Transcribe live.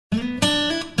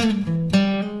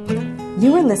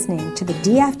You are listening to the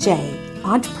DFJ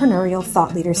Entrepreneurial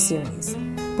Thought Leader Series,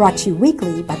 brought to you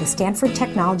weekly by the Stanford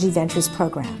Technology Ventures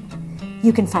Program.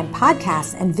 You can find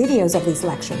podcasts and videos of these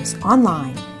lectures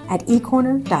online at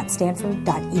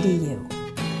ecorner.stanford.edu.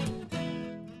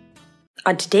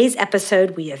 On today's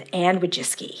episode, we have Anne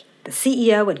Wojcicki, the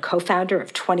CEO and co-founder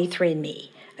of 23andMe,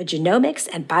 a genomics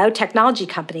and biotechnology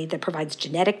company that provides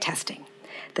genetic testing.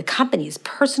 The company's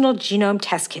personal genome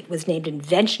test kit was named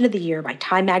Invention of the Year by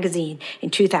Time magazine in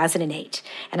 2008.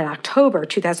 And in October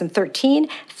 2013,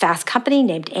 Fast Company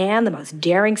named Anne the most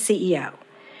daring CEO.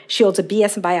 She holds a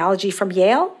BS in biology from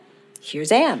Yale. Here's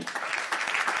Anne.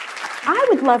 I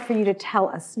would love for you to tell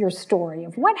us your story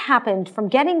of what happened from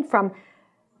getting from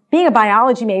being a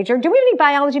biology major. Do we have any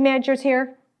biology majors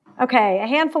here? Okay, a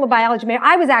handful of biology majors.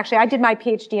 I did my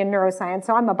PhD in neuroscience,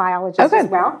 so I'm a biologist as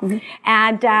well. Mm-hmm.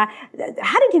 And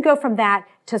how did you go from that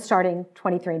to starting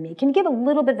 23andMe? Can you give a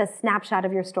little bit of a snapshot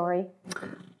of your story?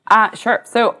 Sure.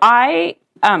 So I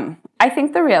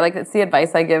think it's the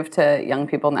advice I give to young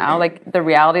people now. Like, the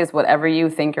reality is whatever you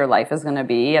think your life is going to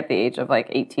be at the age of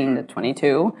 18 to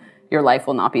 22, your life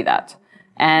will not be that.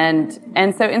 And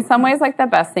so in some ways, the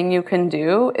best thing you can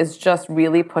do is just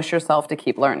really push yourself to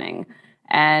keep learning.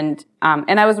 And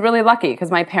I was really lucky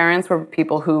because my parents were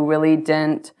people who really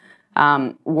didn't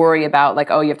worry about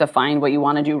you have to find what you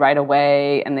want to do right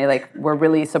away, and they were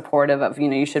really supportive of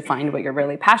you should find what you're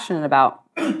really passionate about.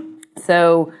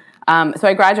 So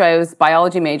I graduated. I was a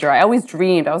biology major. I always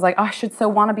dreamed. I was I should so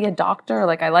want to be a doctor.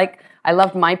 I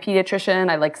loved my pediatrician.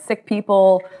 I like sick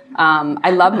people. I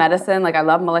love medicine. I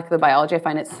love molecular biology. I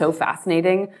find it so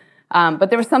fascinating. But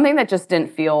there was something that just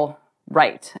didn't feel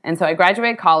right. And so I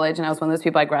graduated college, and I was one of those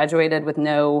people. I graduated with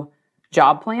no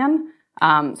job plan.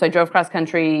 So I drove cross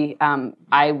country.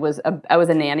 I was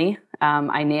a nanny.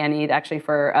 I nannied actually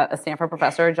for a Stanford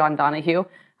professor, John Donahue,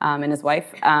 and his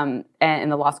wife, in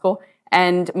the law school.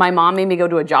 And my mom made me go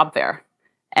to a job fair.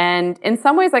 And in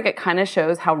some ways, it kind of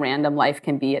shows how random life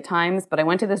can be at times. But I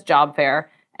went to this job fair,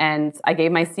 and I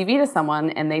gave my CV to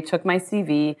someone, and they took my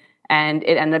CV, and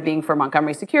it ended up being for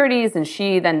Montgomery Securities, and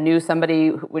she then knew somebody,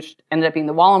 which ended up being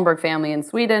the Wallenberg family in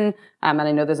Sweden, and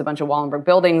I know there's a bunch of Wallenberg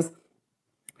buildings.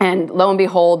 And lo and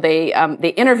behold, they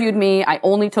interviewed me. I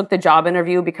only took the job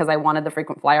interview because I wanted the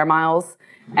frequent flyer miles,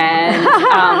 and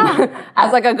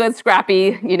as a good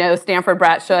scrappy, Stanford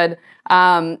brat should.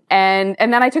 And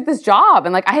then I took this job,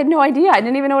 and I had no idea. I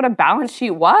didn't even know what a balance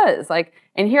sheet was.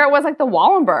 And here it was the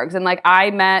Wallenbergs, and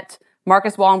I met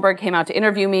Marcus Wallenberg, came out to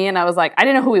interview me, and I was I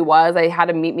didn't know who he was. I had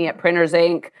him meet me at Printers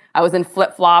Inc. I was in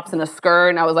flip-flops and a skirt,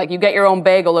 and I was you get your own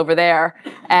bagel over there.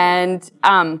 And,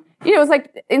 it was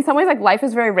in some ways, life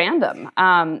is very random.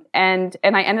 And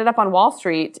I ended up on Wall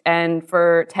Street, and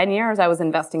for 10 years, I was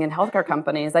investing in healthcare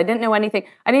companies. I didn't know anything.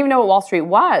 I didn't even know what Wall Street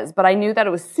was, but I knew that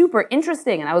it was super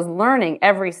interesting, and I was learning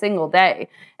every single day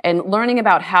and learning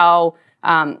about how,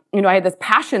 I had this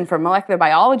passion for molecular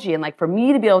biology, and for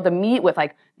me to be able to meet with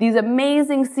these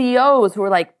amazing CEOs who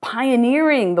were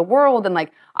pioneering the world. And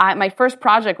my first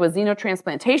project was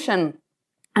xenotransplantation.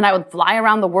 And I would fly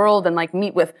around the world and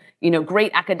meet with,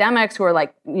 great academics who are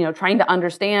trying to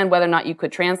understand whether or not you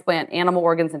could transplant animal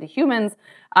organs into humans.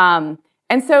 And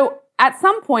so at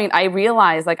some point I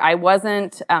realized I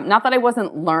wasn't, not that I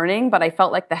wasn't learning, but I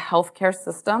felt the healthcare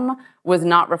system was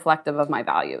not reflective of my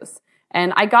values.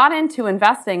 And I got into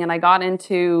investing, and I got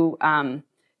into,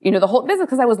 the whole business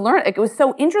because I was learning. It was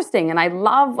so interesting, and I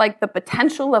love the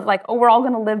potential of we're all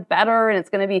going to live better, and it's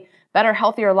going to be better,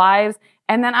 healthier lives.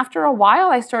 And then after a while,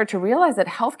 I started to realize that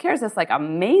healthcare is this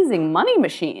amazing money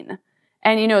machine,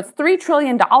 and it's $3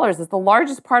 trillion. It's the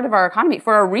largest part of our economy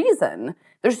for a reason.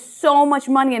 There's so much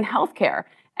money in healthcare.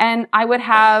 And I would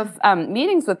have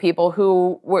meetings with people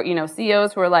who were,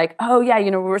 CEOs who were oh yeah,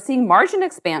 we're seeing margin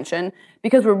expansion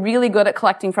because we're really good at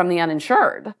collecting from the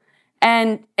uninsured.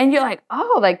 And you're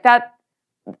that,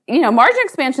 margin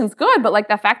expansion's good, but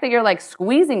the fact that you're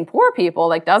squeezing poor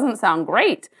people doesn't sound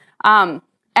great. And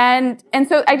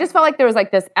so I just felt there was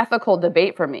this ethical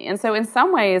debate for me. And so in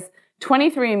some ways,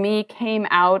 23andMe came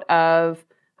out of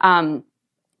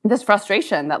this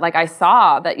frustration that I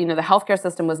saw that, the healthcare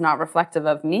system was not reflective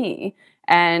of me.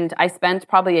 And I spent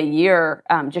probably a year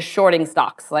just shorting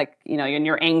stocks, in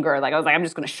your anger. I was I'm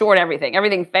just going to short everything.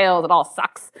 Everything fails. It all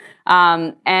sucks.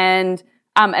 And then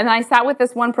I sat with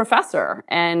this one professor,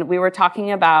 and we were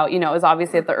talking about, it was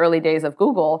obviously at the early days of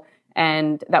Google,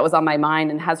 and that was on my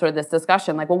mind, and had sort of this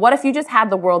discussion, well, what if you just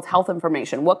had the world's health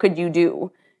information? What could you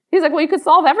do? He's well, you could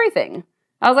solve everything.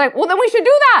 I was well, then we should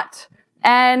do that.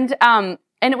 And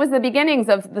it was the beginnings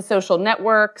of the social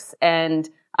networks and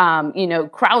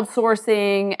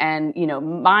crowdsourcing and,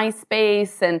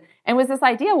 MySpace and was this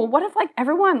idea, well, what if like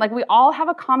everyone, like we all have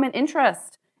a common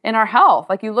interest in our health?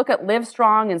 Like you look at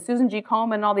Livestrong and Susan G.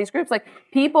 Komen and all these groups, like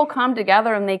people come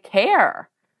together and they care.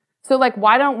 So like,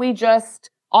 why don't we just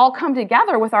all come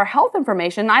together with our health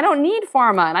information? I don't need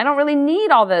pharma and I don't really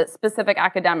need all the specific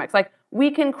academics. Like we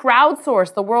can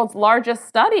crowdsource the world's largest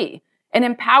study and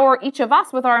empower each of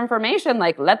us with our information.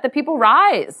 Like let the people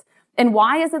rise. And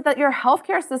why is it that your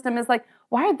healthcare system is like,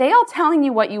 why are they all telling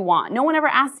you what you want? No one ever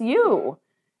asks you.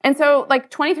 And so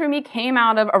like 23andMe came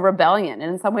out of a rebellion.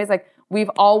 And in some ways, like we've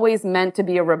always meant to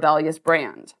be a rebellious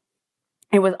brand.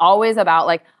 It was always about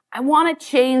like, I want to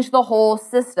change the whole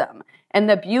system. And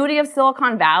the beauty of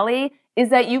Silicon Valley is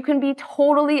that you can be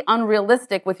totally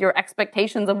unrealistic with your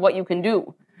expectations of what you can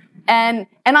do. And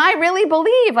I really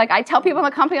believe, like I tell people in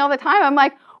the company all the time, I'm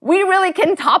like, we really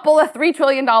can topple a $3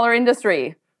 trillion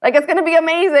industry. Like, it's going to be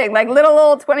amazing, like little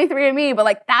old 23andMe, but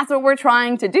like, that's what we're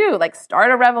trying to do, like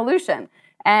start a revolution.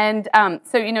 And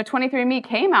so 23andMe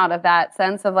came out of that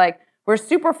sense of like, I was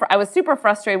super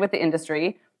frustrated with the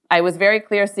industry. I was very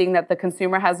clear seeing that the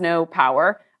consumer has no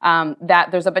power, that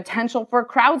there's a potential for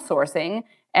crowdsourcing.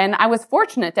 And I was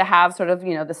fortunate to have sort of,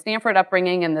 the Stanford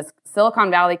upbringing and this Silicon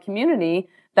Valley community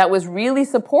that was really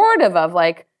supportive of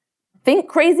like, think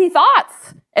crazy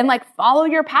thoughts and like follow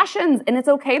your passions, and it's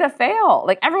okay to fail.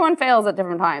 Like everyone fails at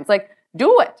different times. Like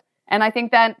do it. And I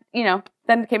think that,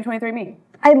 then came 23andMe.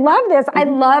 I love this. I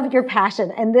love your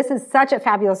passion. And this is such a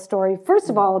fabulous story. First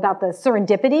of all, about the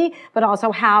serendipity, but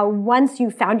also how once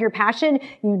you found your passion,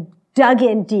 you dug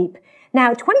in deep.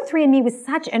 Now, 23andMe was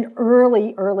such an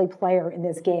early player in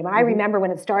this game. I remember when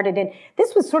it started, and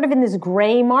this was sort of in this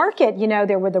gray market.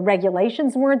 There were the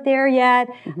regulations weren't there yet.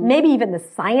 Maybe even the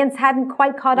science hadn't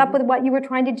quite caught up with what you were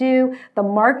trying to do. The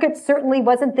market certainly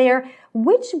wasn't there.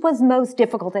 Which was most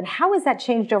difficult, and how has that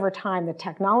changed over time, the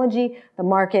technology, the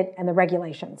market, and the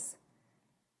regulations?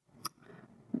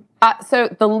 So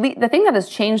the thing that has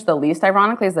changed the least,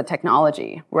 ironically, is the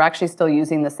technology. We're actually still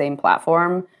using the same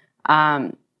platform.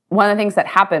 One of the things that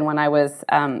happened when I was,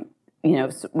 when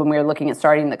we were looking at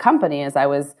starting the company is I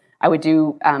would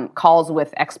do calls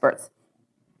with experts.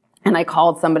 And I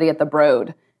called somebody at the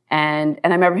Broad. And I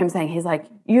remember him saying, he's like,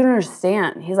 you don't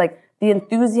understand. He's like, the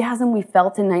enthusiasm we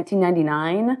felt in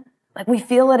 1999, like we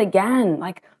feel it again.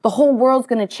 Like the whole world's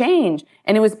going to change.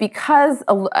 And it was because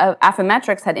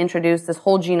Affymetrix had introduced this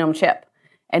whole genome chip.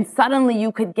 And suddenly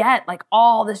you could get like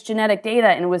all this genetic data,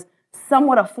 and it was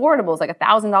somewhat affordable. It was like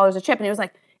 $1,000 a chip. And it was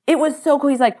like, it was so cool.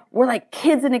 He's like, we're like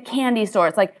kids in a candy store.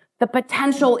 It's like the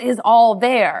potential is all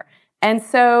there. And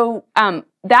so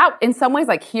that in some ways,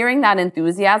 like hearing that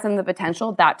enthusiasm, the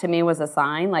potential, that to me was a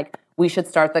sign like we should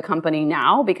start the company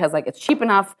now, because like it's cheap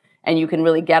enough and you can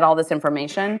really get all this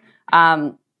information.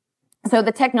 So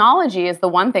the technology is the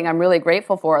one thing I'm really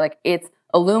grateful for. Like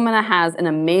Illumina has an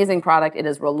amazing product. It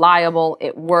is reliable.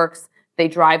 It works. They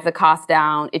drive the cost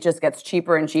down. It just gets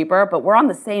cheaper and cheaper, but we're on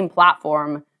the same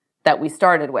platform that we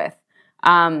started with.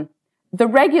 The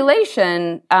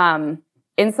regulation,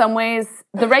 in some ways,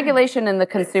 the regulation and the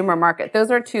consumer market, those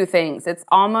are two things. It's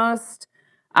almost,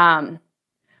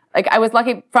 like I was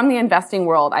lucky from the investing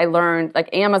world. I learned like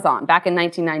Amazon back in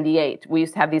 1998, we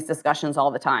used to have these discussions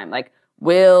all the time. Like,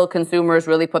 will consumers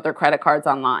really put their credit cards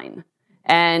online?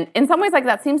 And in some ways, like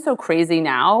that seems so crazy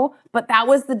now, but that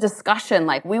was the discussion.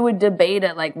 Like we would debate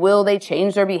it, like, will they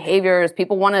change their behaviors?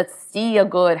 People want to see a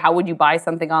good, how would you buy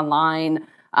something online?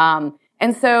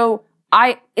 And so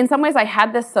in some ways I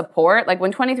had this support. Like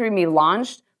when 23andMe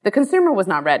launched, the consumer was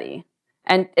not ready.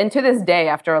 And to this day,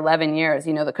 after 11 years,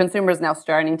 the consumer is now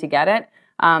starting to get it.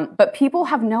 But people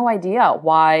have no idea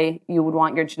why you would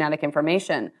want your genetic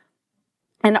information.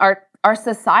 And our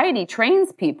society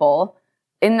trains people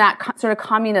in that sort of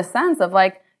communist sense of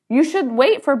like, you should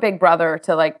wait for Big Brother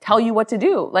to like tell you what to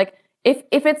do. Like if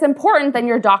it's important, then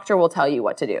your doctor will tell you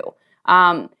what to do.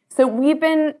 So we've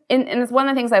been, and it's one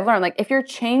of the things I've learned, like if you're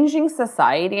changing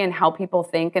society and how people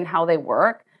think and how they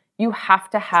work, you have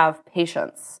to have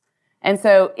patience. And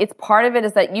so it's part of it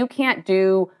is that you can't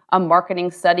do a marketing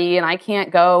study, and I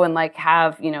can't go and like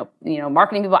have,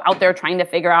 marketing people out there trying to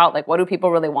figure out like, what do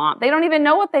people really want? They don't even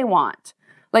know what they want.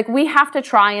 Like we have to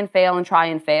try and fail and try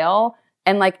and fail.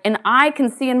 And I can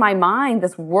see in my mind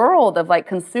this world of like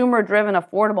consumer driven,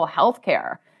 affordable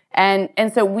healthcare.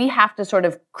 And so we have to sort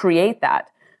of create that.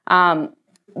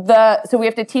 So we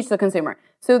have to teach the consumer.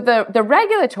 So the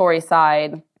regulatory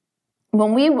side,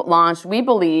 when we launched, we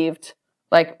believed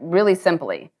like really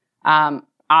simply,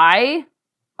 I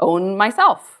own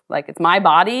myself. Like it's my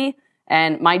body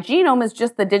and my genome is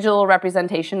just the digital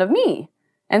representation of me.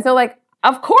 And so like,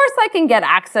 of course I can get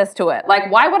access to it.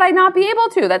 Like, why would I not be able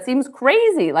to? That seems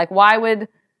crazy. Like, why would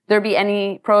there be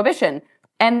any prohibition?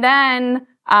 And then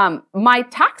my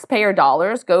taxpayer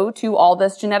dollars go to all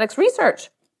this genetics research.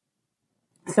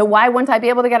 So why wouldn't I be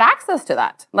able to get access to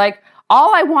that? Like,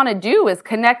 all I want to do is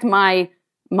connect my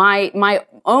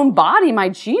own body, my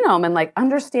genome, and like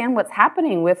understand what's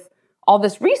happening with all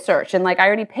this research. And like, I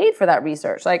already paid for that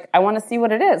research. Like, I want to see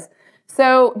what it is.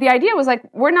 So the idea was like,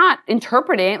 we're not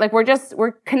interpreting, like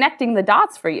we're connecting the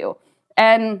dots for you.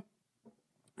 And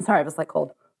sorry, I was like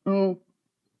cold. And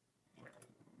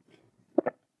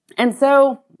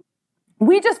so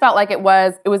we just felt like it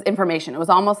was information. It was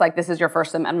almost like, this is your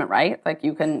First Amendment right, like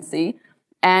you can see.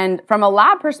 And from a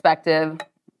lab perspective,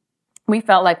 we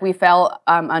felt like we fell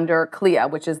under CLIA,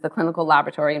 which is the Clinical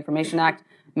Laboratory Information Act,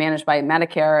 managed by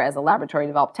Medicare as a laboratory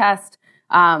developed test.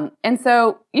 And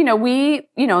so,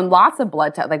 in lots of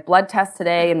blood tests, like blood tests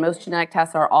today and most genetic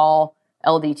tests are all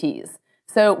LDTs.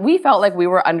 So we felt like we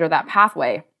were under that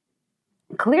pathway.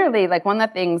 Clearly, like one of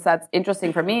the things that's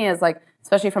interesting for me is like,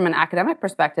 especially from an academic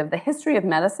perspective, the history of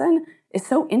medicine is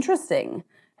so interesting.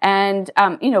 And,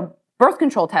 birth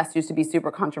control tests used to be super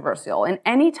controversial. And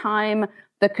anytime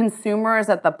the consumer is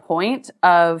at the point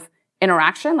of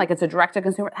interaction, like it's a direct to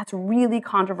consumer, that's really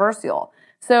controversial.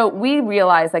 So we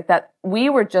realized like that we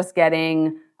were just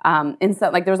getting,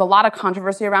 like there was a lot of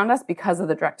controversy around us because of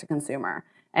the direct to consumer.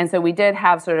 And so we did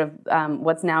have sort of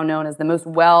what's now known as the most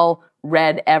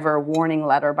well-read ever warning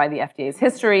letter by the FDA's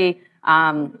history,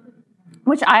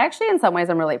 which I actually in some ways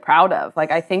I'm really proud of.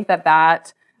 Like I think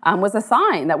that was a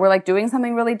sign that we're like doing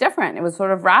something really different. It was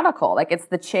sort of radical. Like it's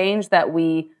the change that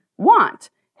we want.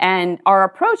 And our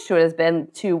approach to it has been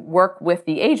to work with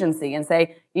the agency and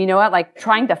say, you know what, like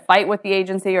trying to fight with the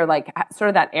agency or like sort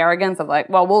of that arrogance of like,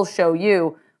 well, we'll show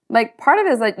you. Like part of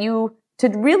it is that to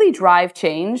really drive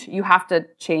change, you have to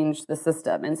change the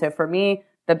system. And so for me,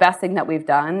 the best thing that we've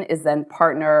done is then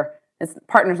partner's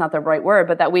not the right word,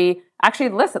 but that we actually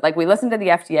listen. Like we listened to the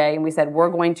FDA and we said, we're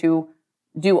going to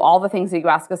do all the things that you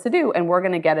ask us to do, and we're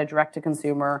going to get a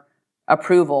direct-to-consumer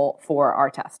approval for our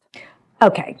test.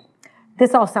 Okay.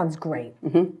 This all sounds great.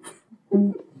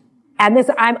 Mm-hmm. And this,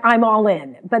 I'm all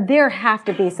in. But there have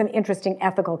to be some interesting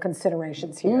ethical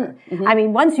considerations here. Mm-hmm. I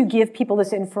mean, once you give people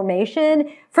this information,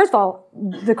 first of all,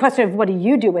 the question of what do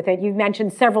you do with it? You've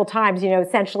mentioned several times,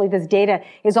 essentially this data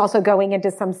is also going into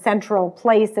some central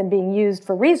place and being used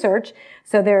for research.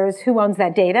 So there's who owns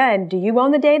that data and do you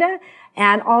own the data?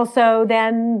 And also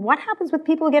then what happens with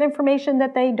people who get information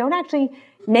that they don't actually,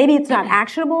 maybe it's not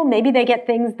actionable, maybe they get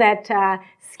things that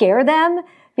scare them.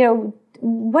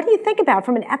 What do you think about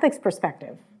from an ethics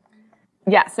perspective?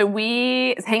 Yeah, so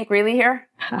is Hank Greeley here?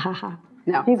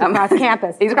 No. He's across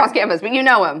campus. He's across campus, but you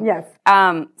know him. Yes.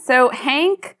 So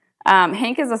Hank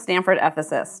is a Stanford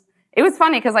ethicist. It was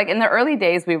funny because like in the early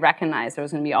days, we recognized there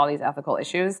was going to be all these ethical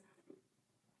issues.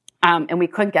 And we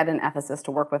couldn't get an ethicist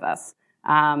to work with us.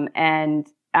 In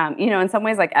some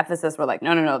ways, like ethicists were like,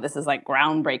 no, this is like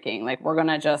groundbreaking. Like we're going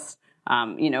to just,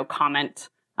 comment,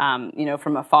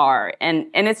 from afar. And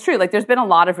it's true. Like there's been a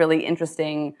lot of really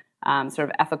interesting, sort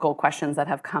of ethical questions that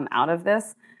have come out of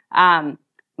this.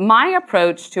 My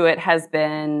approach to it has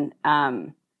been,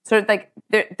 sort of like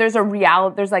there's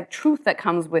like truth that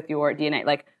comes with your DNA.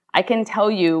 Like I can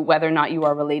tell you whether or not you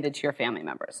are related to your family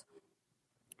members.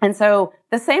 And so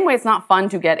the same way it's not fun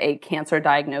to get a cancer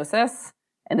diagnosis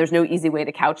and there's no easy way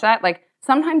to couch that. Like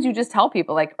sometimes you just tell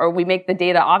people like, or we make the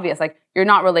data obvious, like you're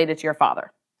not related to your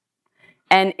father.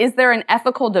 And is there an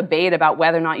ethical debate about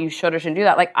whether or not you should or shouldn't do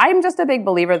that? Like I'm just a big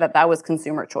believer that was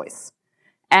consumer choice.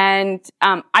 And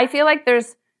I feel like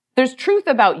there's truth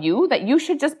about you that you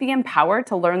should just be empowered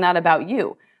to learn that about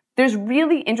you. There's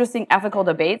really interesting ethical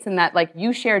debates in that like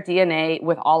you share DNA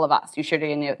with all of us. You share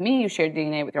DNA with me, you share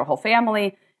DNA with your whole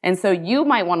family. And so you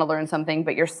might want to learn something,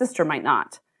 but your sister might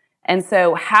not. And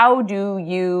so how do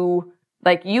you,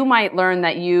 like you might learn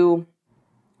that you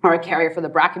are a carrier for the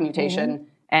BRCA mutation, mm-hmm.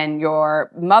 and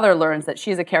your mother learns that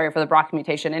she's a carrier for the BRCA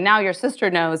mutation, and now your sister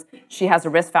knows she has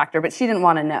a risk factor, but she didn't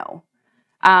want to know.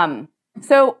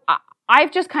 So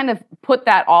I've just kind of put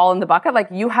that all in the bucket. Like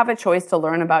you have a choice to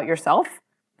learn about yourself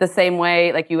the same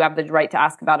way, like you have the right to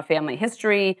ask about a family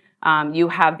history. You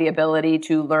have the ability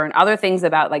to learn other things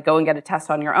about like go and get a test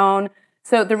on your own.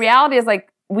 So the reality is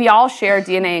like we all share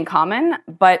DNA in common,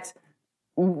 but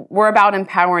we're about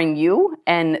empowering you.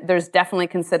 And there's definitely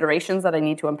considerations that I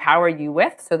need to empower you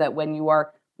with so that when you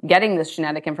are getting this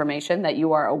genetic information that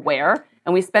you are aware.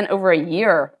 And we spent over a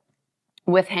year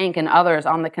with Hank and others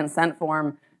on the consent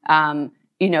form,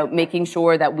 making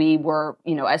sure that we were,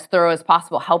 as thorough as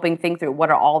possible, helping think through what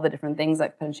are all the different things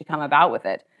that potentially come about with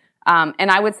it.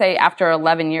 And I would say after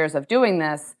 11 years of doing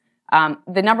this,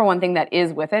 the number one thing that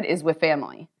is with it is with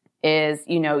family. Is,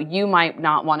 you might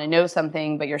not want to know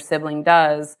something, but your sibling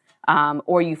does,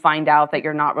 or you find out that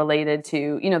you're not related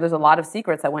to, there's a lot of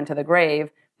secrets that went to the grave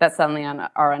that suddenly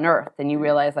are unearthed, and you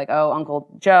realize like, oh, Uncle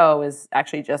Joe is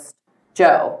actually just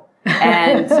Joe.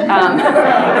 And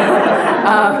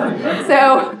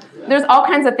so there's all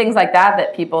kinds of things like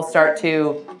that people start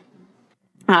to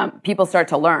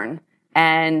learn.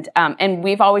 And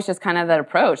we've always just kind of that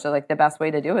approach. So like the best way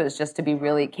to do it is just to be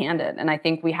really candid. And I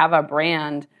think we have a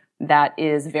brand that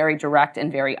is very direct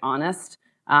and very honest.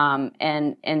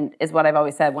 And is what I've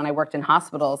always said when I worked in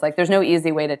hospitals. Like there's no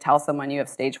easy way to tell someone you have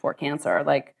stage 4 cancer.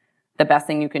 Like the best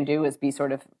thing you can do is be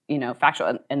sort of,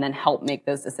 factual and then help make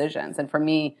those decisions. And for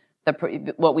me,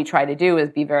 what we try to do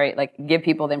is be very, like, give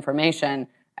people the information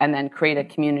and then create a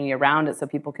community around it so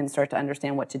people can start to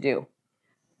understand what to do.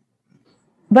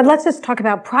 But let's just talk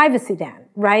about privacy then,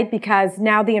 right? Because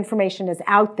now the information is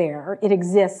out there. It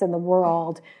exists in the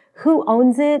world. Who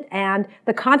owns it? And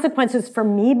the consequences for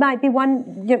me might be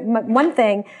one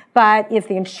thing, but if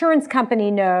the insurance company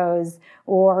knows,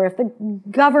 or if the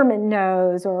government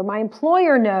knows, or my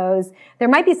employer knows, there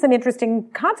might be some interesting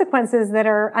consequences that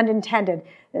are unintended.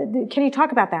 Can you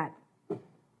talk about that?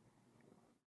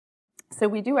 So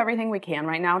we do everything we can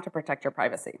right now to protect your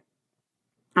privacy.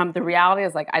 The reality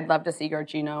is, like, I'd love to see your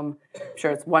genome. I'm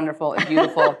sure it's wonderful and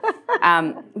beautiful.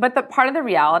 But the part of the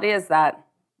reality is that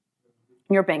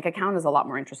your bank account is a lot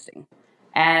more interesting.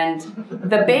 And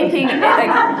the banking,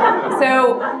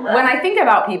 so when I think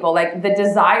about people, like the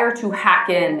desire to hack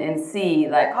in and see,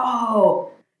 like,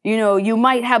 oh, you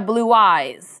might have blue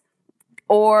eyes,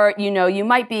 or, you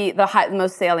might be the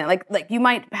most salient, like you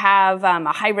might have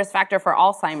a high risk factor for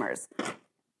Alzheimer's.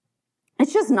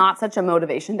 It's just not such a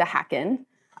motivation to hack in.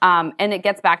 And it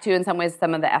gets back to, in some ways,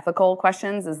 some of the ethical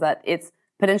questions is that it's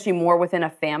potentially more within a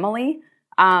family.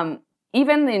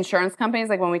 Even the insurance companies,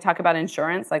 like when we talk about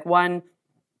insurance, like right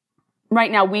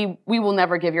now we will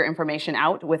never give your information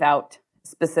out without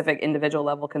specific individual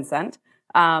level consent.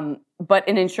 But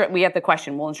in insurance, we have the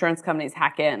question, will insurance companies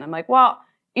hack in? I'm like, well,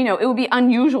 it would be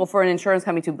unusual for an insurance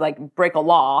company to like break a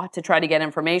law to try to get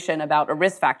information about a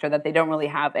risk factor that they don't really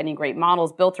have any great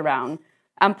models built around.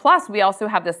 Plus, we also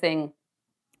have this thing,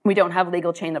 we don't have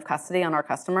legal chain of custody on our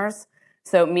customers.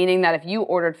 So meaning that if you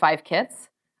ordered 5 kits,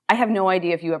 I have no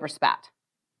idea if you ever spat.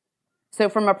 So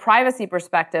from a privacy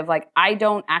perspective, like I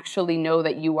don't actually know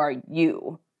that you are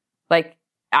you. Like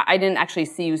I didn't actually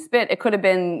see you spit. It could have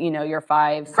been, your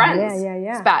 5 friends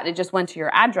spat. It just went to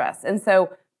your address. And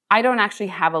so I don't actually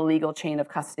have a legal chain of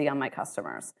custody on my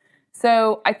customers.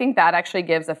 So I think that actually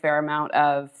gives a fair amount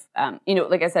of,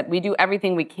 like I said, we do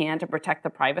everything we can to protect the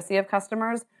privacy of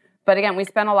customers. But again, we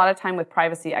spend a lot of time with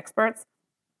privacy experts.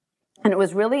 And it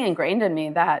was really ingrained in me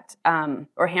that,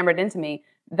 or hammered into me,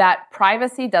 that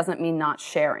privacy doesn't mean not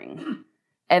sharing.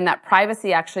 And that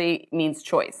privacy actually means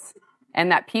choice. And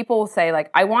that people will say,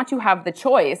 like, I want to have the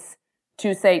choice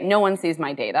to say, no one sees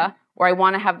my data. Or I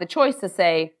want to have the choice to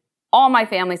say, all my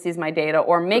family sees my data,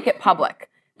 or make it public.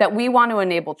 That we want to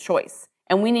enable choice.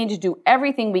 And we need to do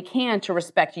everything we can to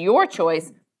respect your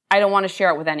choice. I don't want to share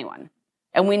it with anyone.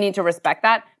 And we need to respect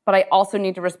that. But I also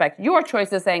need to respect your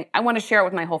choice of saying, I want to share it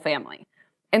with my whole family.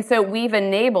 And so we've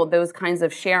enabled those kinds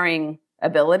of sharing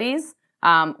abilities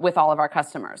with all of our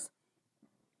customers.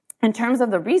 In terms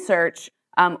of the research,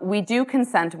 we do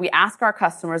consent. We ask our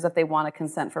customers if they want to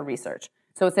consent for research.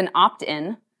 So it's an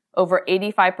opt-in. Over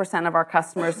 85% of our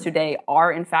customers today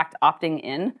are, in fact, opting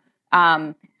in.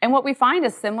 And what we find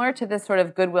is similar to this sort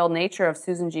of goodwill nature of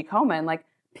Susan G. Komen. Like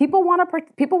people want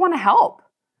to help.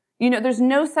 There's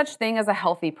no such thing as a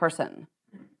healthy person.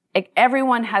 Like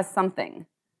everyone has something.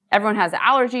 Everyone has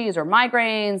allergies or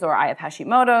migraines or I have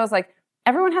Hashimoto's. Like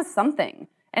everyone has something.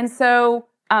 And so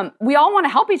we all want to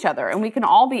help each other, and we can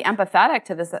all be empathetic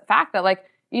to this fact that like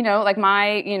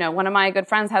one of my good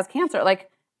friends has cancer. Like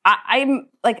I'm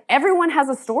like, everyone has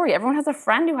a story. Everyone has a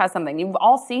friend who has something. You've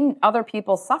all seen other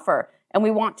people suffer, and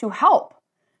we want to help.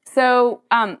 So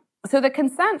the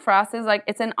consent for us is like,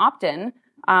 it's an opt-in.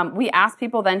 We ask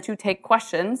people then to take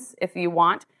questions if you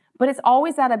want, but it's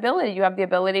always that ability. You have the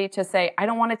ability to say, I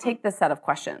don't want to take this set of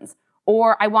questions,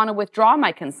 or I want to withdraw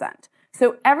my consent.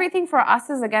 So everything for us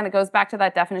is, again, it goes back to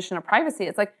that definition of privacy.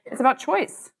 It's like, it's about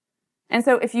choice. And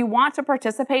so if you want to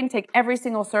participate and take every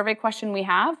single survey question we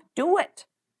have, do it.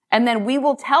 And then we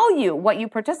will tell you what you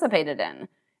participated in.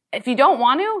 If you don't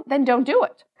want to, then don't do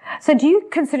it. So do you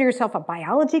consider yourself a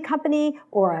biology company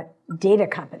or a data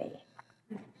company?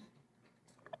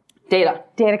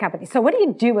 Data company. So what do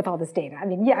you do with all this data? I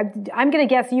mean, I'm going to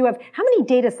guess you have, how many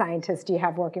data scientists do you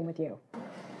have working with you?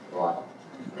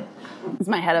 It's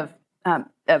my head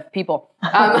of people. The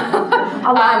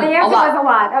answer was a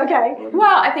lot. Okay.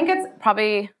 Well, I think it's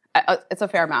probably, it's a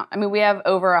fair amount. I mean, we have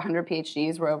over 100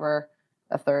 PhDs. We're over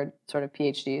a third sort of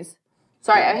PhDs.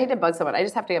 Sorry, I hate to bug someone. I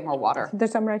just have to get more water.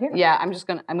 There's some right here. Yeah, I'm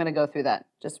gonna go through that.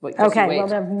 Just wait. Okay. Wait. Well,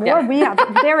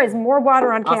 there is more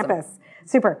water on Awesome. campus.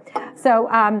 Super. So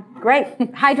great.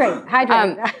 Hydrate.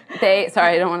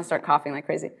 Sorry, I don't want to start coughing like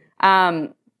crazy.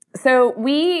 So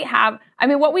we have, I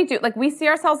mean, what we do, like we see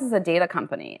ourselves as a data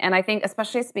company. And I think,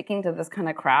 especially speaking to this kind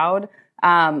of crowd,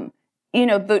 the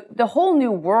whole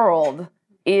new world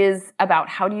is about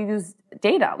how to use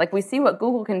data. Like we see what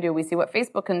Google can do. We see what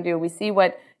Facebook can do. We see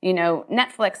what,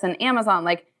 Netflix and Amazon,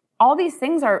 like all these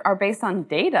things are based on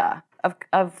data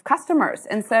of customers.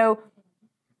 And so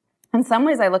in some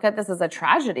ways I look at this as a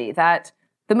tragedy that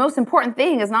the most important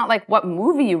thing is not like what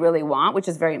movie you really want, which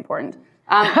is very important.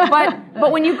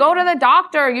 But when you go to the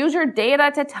doctor, use your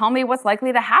data to tell me what's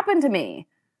likely to happen to me.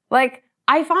 Like,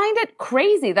 I find it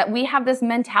crazy that we have this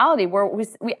mentality where we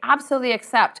absolutely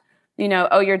accept,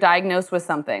 you're diagnosed with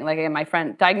something. Like my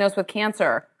friend, diagnosed with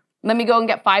cancer. Let me go and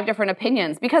get 5 different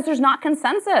opinions because there's not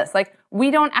consensus. Like,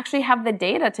 we don't actually have the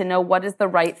data to know what is the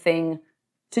right thing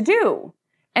to do.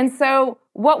 And so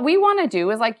what we want to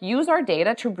do is like use our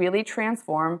data to really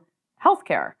transform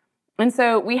healthcare. And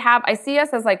so I see us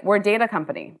as like, we're a data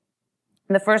company.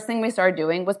 And the first thing we started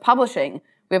doing was publishing.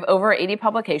 We have over 80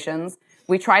 publications.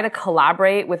 We try to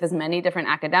collaborate with as many different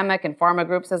academic and pharma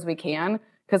groups as we can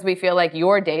because we feel like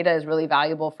your data is really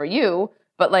valuable for you,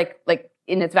 but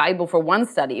and it's valuable for one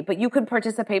study, but you could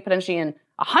participate potentially in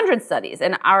 100 studies.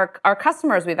 And our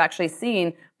customers, we've actually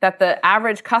seen that the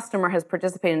average customer has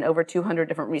participated in over 200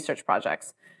 different research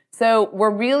projects. So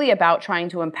we're really about trying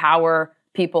to empower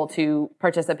people to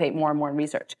participate more and more in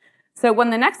research. So one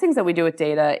of the next things that we do with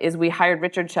data is we hired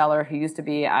Richard Scheller, who used to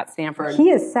be at Stanford. He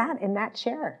has sat in that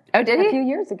chair. Oh, did he? A few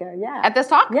years ago, yeah. At this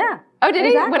talk? Yeah. Oh, did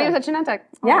exactly. he? When he was at Genentech?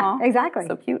 Yeah, Aww. exactly.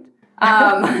 So cute.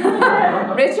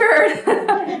 Richard.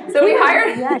 So we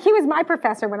hired. Yeah, he was my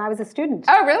professor when I was a student.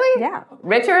 Oh, really? Yeah.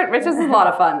 Richard is a lot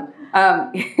of fun.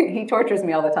 He tortures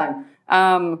me all the time.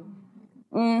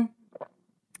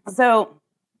 So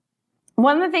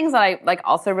one of the things that I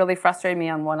also really frustrated me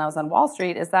on when I was on Wall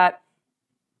Street is that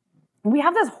we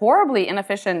have this horribly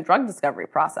inefficient drug discovery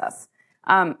process.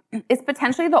 It's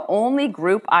potentially the only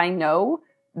group I know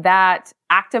that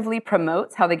actively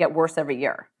promotes how they get worse every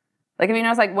year. Like, if you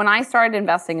notice, like when I started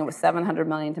investing, it was $700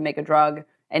 million to make a drug,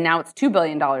 and now it's $2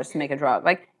 billion to make a drug.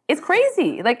 Like, it's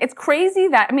crazy. Like, it's crazy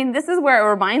that, I mean, this is where it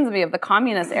reminds me of the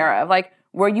communist era of like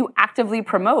where you actively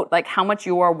promote like how much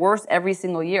you are worse every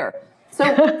single year. So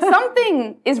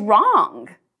something is wrong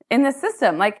in this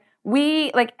system. Like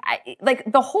the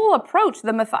whole approach,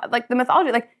 the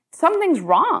methodology, like something's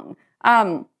wrong.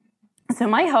 So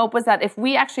my hope was that if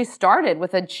we actually started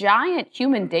with a giant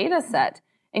human data set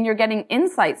and you're getting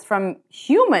insights from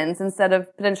humans instead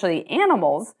of potentially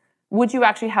animals, would you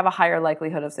actually have a higher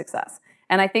likelihood of success?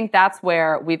 And I think that's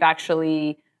where we've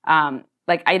actually, I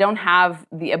don't have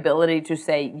the ability to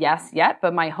say yes yet,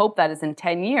 but my hope that is in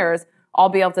 10 years, I'll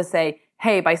be able to say,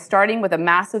 hey, by starting with a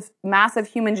massive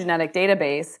human genetic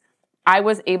database, I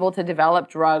was able to develop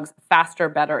drugs faster,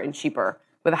 better, and cheaper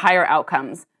with higher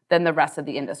outcomes than the rest of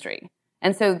the industry.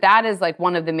 And so that is like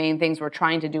one of the main things we're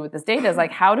trying to do with this data is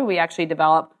like, how do we actually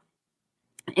develop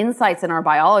insights in our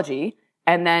biology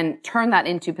and then turn that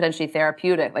into potentially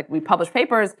therapeutic? Like we publish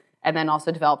papers and then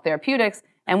also develop therapeutics.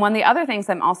 And one of the other things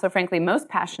I'm also frankly most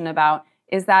passionate about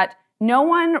is that no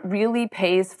one really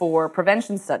pays for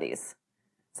prevention studies.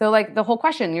 So like the whole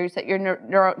question, you're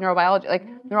neurobiology,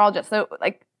 like neurologist. So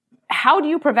like, how do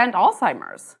you prevent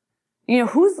Alzheimer's?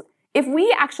 If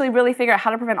we actually really figure out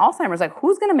how to prevent Alzheimer's, like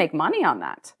who's going to make money on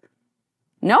that?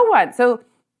 No one. So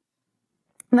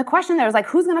the question there is like,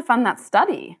 who's going to fund that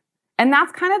study? And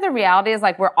that's kind of the reality is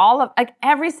like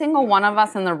every single one of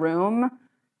us in the room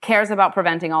cares about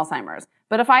preventing Alzheimer's.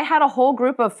 But if I had a whole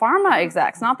group of pharma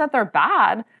execs, not that they're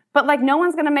bad, but like no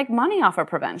one's going to make money off of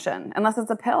prevention unless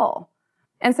it's a pill.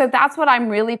 And so that's what I'm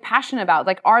really passionate about.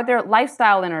 Like, are there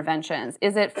lifestyle interventions?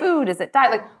 Is it food? Is it diet?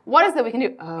 Like, what is it we can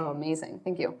do? Oh, amazing.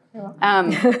 Thank you.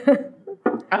 And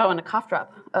a cough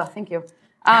drop. Oh, thank you.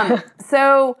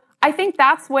 So I think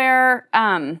that's where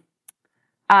I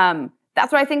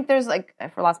think there's like, I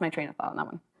lost my train of thought on that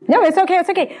one. No, it's okay. It's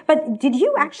okay. But did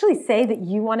you actually say that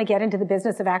you want to get into the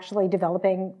business of actually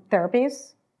developing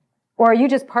therapies? Or are you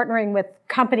just partnering with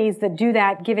companies that do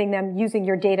that, using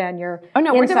your data and your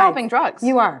insights? We're developing drugs.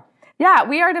 You are? Yeah,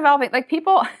 we are developing, like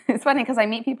people, it's funny because I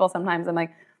meet people sometimes, I'm like,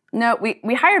 no,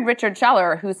 we hired Richard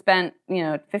Scheller, who spent,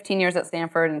 15 years at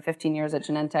Stanford and 15 years at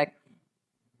Genentech,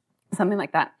 something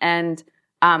like that. And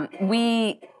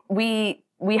we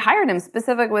hired him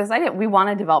specifically with this idea. We want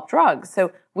to develop drugs.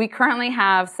 So we currently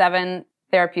have seven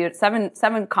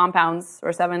compounds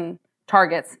or 7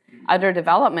 targets under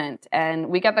development. And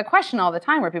we get the question all the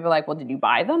time where people are like, well, did you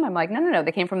buy them? I'm like, no,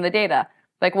 they came from the data.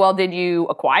 Like, well, did you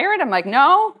acquire it? I'm like,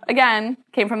 no, again,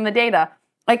 came from the data.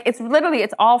 Like,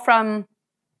 it's all from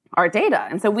our data.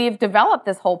 And so we've developed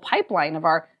this whole pipeline of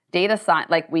our data science.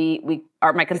 Like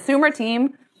my consumer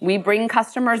team, we bring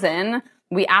customers in,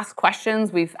 we ask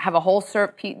questions. We have a whole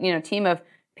team of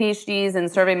PhDs in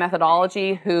survey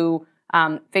methodology who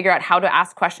figure out how to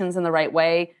ask questions in the right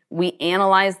way. We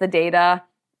analyze the data,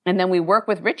 and then we work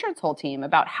with Richard's whole team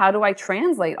about how do I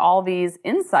translate all these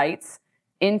insights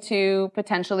into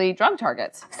potentially drug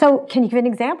targets. So can you give an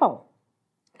example?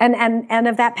 And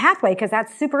of that pathway, because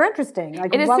that's super interesting.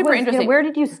 Like, it is super interesting. Where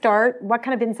did you start? What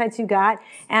kind of insights you got?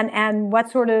 And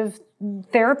what sort of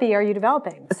therapy are you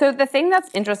developing? So the thing that's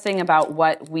interesting about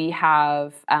what we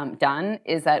have done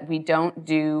is that we don't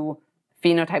do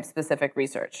phenotype-specific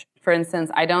research. For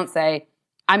instance, I don't say,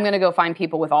 I'm going to go find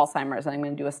people with Alzheimer's and I'm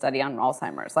going to do a study on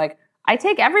Alzheimer's. Like, I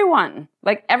take everyone.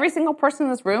 Like, every single person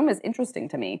in this room is interesting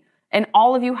to me. And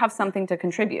all of you have something to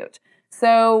contribute.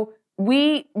 So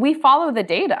we follow the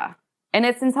data, and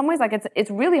it's in some ways like it's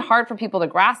really hard for people to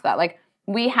grasp that. Like,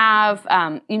 we have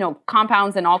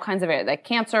compounds in all kinds of areas, like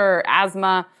cancer,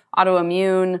 asthma,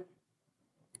 autoimmune,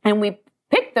 and we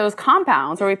pick those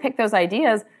compounds or we pick those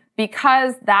ideas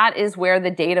because that is where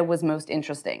the data was most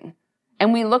interesting.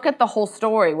 And we look at the whole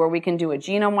story where we can do a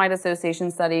genome-wide association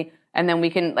study, and then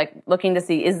we can looking to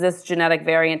see, is this genetic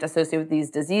variant associated with these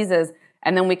diseases?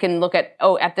 And then we can look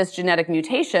at this genetic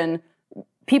mutation,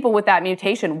 people with that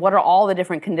mutation, what are all the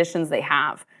different conditions they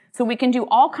have? So we can do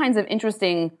all kinds of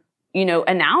interesting,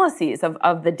 analyses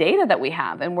of the data that we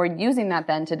have, and we're using that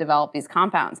then to develop these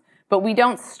compounds. But we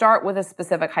don't start with a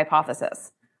specific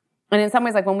hypothesis. And in some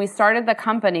ways, like when we started the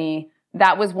company,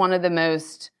 that was one of the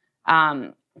most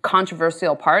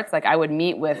controversial parts. Like, I would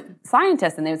meet with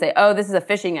scientists and they would say, oh, this is a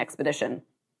fishing expedition.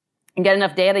 You get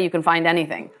enough data, you can find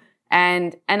anything.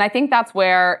 And I think that's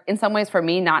where, in some ways, for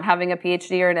me, not having a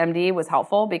PhD or an MD was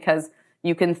helpful, because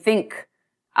you can think,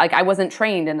 like, I wasn't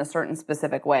trained in a certain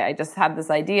specific way. I just had this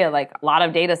idea, like, a lot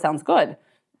of data sounds good.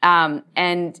 And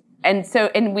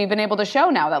we've been able to show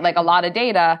now that, like, a lot of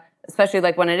data, especially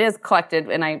like when it is collected,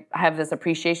 and I have this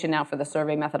appreciation now for the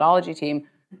survey methodology team,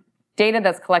 data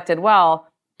that's collected well,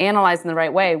 analyzed in the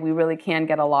right way, we really can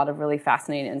get a lot of really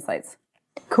fascinating insights.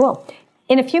 Cool.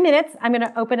 In a few minutes, I'm going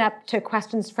to open up to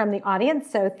questions from the audience.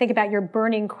 So think about your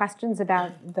burning questions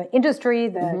about the industry,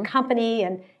 the company,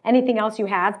 and anything else you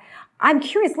have. I'm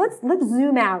curious, let's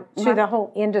zoom out to the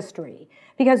whole industry,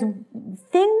 because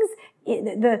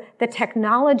the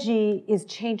technology is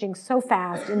changing so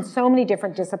fast in so many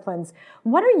different disciplines.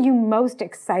 What are you most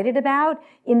excited about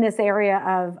in this area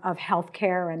of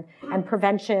healthcare and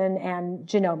prevention and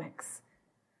genomics?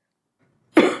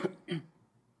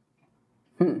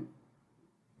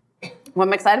 Well,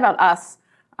 I'm excited about us.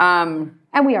 And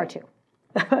we are too.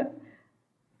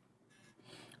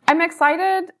 I'm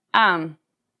excited.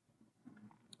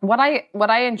 What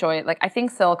I enjoy, like, I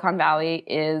think Silicon Valley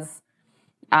is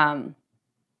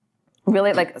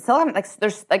really, like,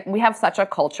 there's, like, we have such a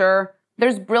culture.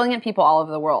 There's brilliant people all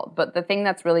over the world, but the thing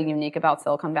that's really unique about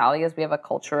Silicon Valley is we have a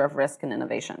culture of risk and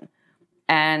innovation.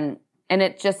 And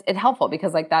it's helpful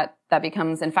because, like, that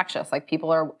becomes infectious. Like,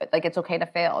 people are like, it's okay to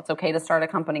fail. It's okay to start a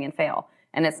company and fail.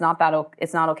 And it's not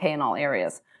okay in all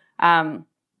areas.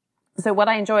 So what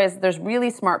I enjoy is there's really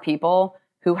smart people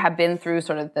who have been through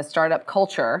sort of the startup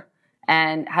culture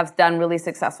and have done really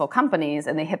successful companies,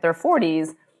 and they hit their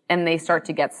 40s and they start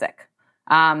to get sick.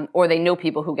 Or they know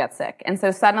people who get sick. And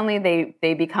so suddenly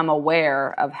they become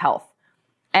aware of health.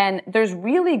 And there's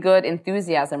really good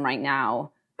enthusiasm right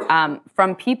now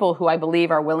from people who I believe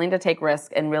are willing to take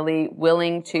risk and really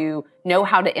willing to know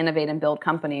how to innovate and build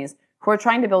companies, who are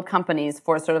trying to build companies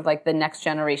for sort of like the next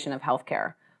generation of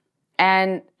healthcare.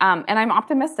 And I'm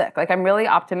optimistic. Like, I'm really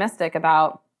optimistic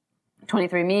about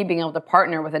 23andMe being able to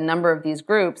partner with a number of these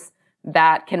groups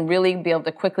that can really be able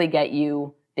to quickly get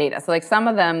you data. So, like, some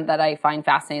of them that I find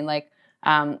fascinating, like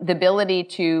the ability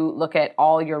to look at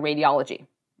all your radiology.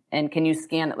 And can you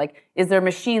scan it? Like, is there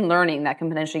machine learning that can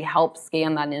potentially help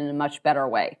scan that in a much better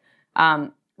way?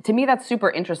 To me, that's super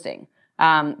interesting.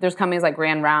 There's companies like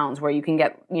Grand Rounds where you can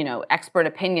get, expert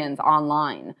opinions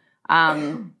online.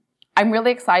 I'm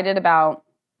really excited about,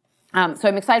 I'm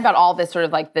excited about all this sort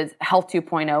of like the Health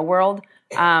 2.0 world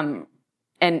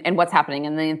and what's happening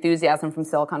and the enthusiasm from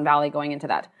Silicon Valley going into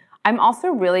that. I'm also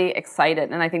really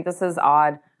excited, and I think this is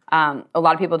odd. A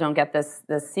lot of people don't get this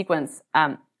sequence.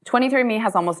 23andMe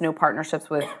has almost no partnerships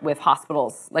with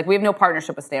hospitals. Like we have no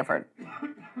partnership with Stanford.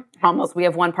 Almost. We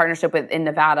have one partnership in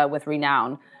Nevada with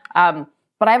Renown.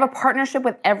 But I have a partnership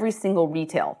with every single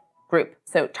retail group.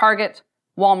 So Target,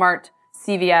 Walmart,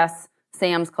 CVS,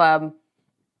 Sam's Club.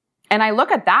 And I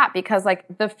look at that because like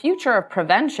the future of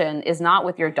prevention is not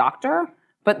with your doctor,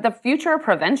 but the future of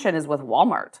prevention is with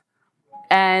Walmart.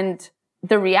 And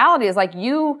the reality is like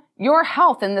your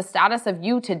health and the status of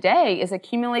you today is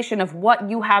accumulation of what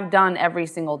you have done every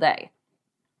single day.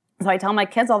 So I tell my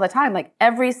kids all the time, like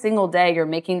every single day you're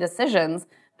making decisions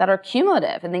that are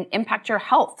cumulative and they impact your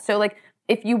health. So like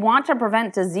if you want to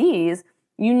prevent disease,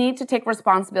 you need to take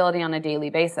responsibility on a daily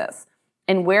basis.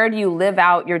 And where do you live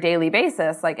out your daily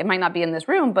basis? Like it might not be in this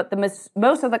room, but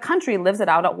most of the country lives it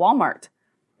out at Walmart.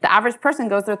 The average person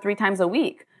goes there 3 times a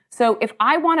week. So if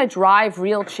I want to drive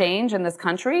real change in this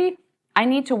country, I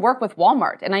need to work with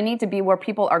Walmart and I need to be where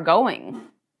people are going.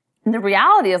 And the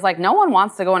reality is like no one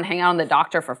wants to go and hang out in the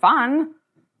doctor for fun.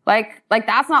 Like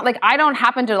that's not like I don't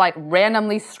happen to like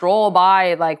randomly stroll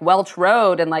by like Welch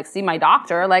Road and like see my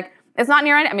doctor. Like it's not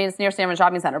near it's near Stanford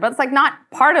Shopping Center, but it's like not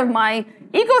part of my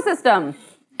ecosystem.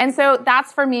 And so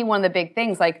that's for me one of the big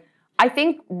things. Like I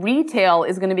think retail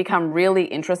is going to become really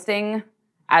interesting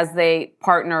as they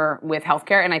partner with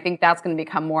healthcare. And I think that's going to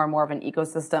become more and more of an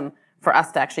ecosystem for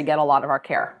us to actually get a lot of our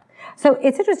care. So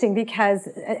it's interesting because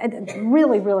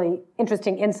really, really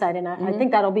interesting insight. And I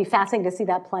think that'll be fascinating to see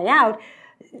that play out.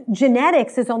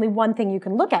 Genetics is only one thing you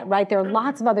can look at, right? There are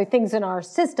lots of other things in our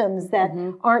systems that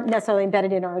aren't necessarily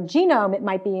embedded in our genome. It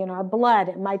might be in our blood.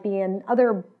 It might be in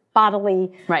other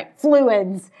bodily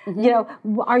fluids. You know,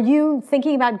 are you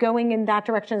thinking about going in that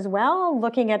direction as well?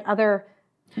 Looking at other,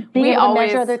 being able to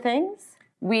measure other things?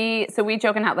 We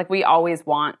joke and like we always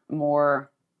want more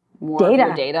data. Of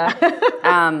your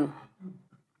data.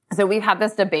 So we've had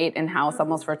this debate in-house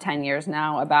almost for 10 years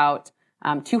now about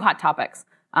 2 hot topics.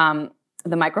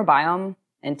 The microbiome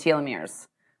and telomeres.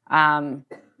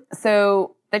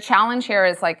 So the challenge here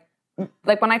is like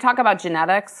when I talk about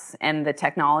genetics and the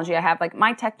technology I have, like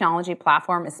my technology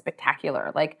platform is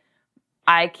spectacular. Like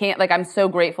I'm so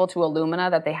grateful to Illumina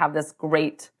that they have this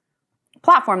great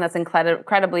platform that's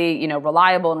incredibly,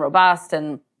 reliable and robust.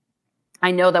 And I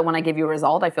know that when I give you a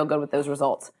result, I feel good with those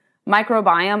results.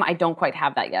 Microbiome, I don't quite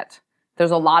have that yet.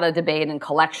 There's a lot of debate and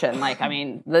collection.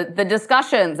 The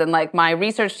discussions and like my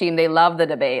research team, they love the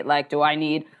debate. Like, do I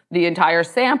need the entire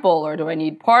sample or do I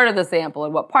need part of the sample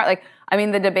and what part?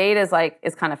 The debate is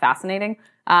kind of fascinating.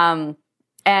 And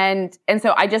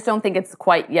so I just don't think it's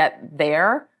quite yet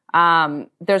there.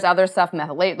 There's other stuff,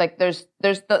 methylate. Like there's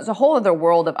a whole other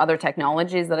world of other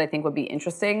technologies that I think would be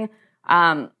interesting.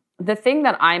 The thing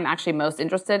that I'm actually most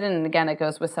interested in, and again, it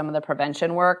goes with some of the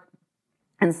prevention work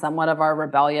and somewhat of our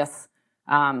rebellious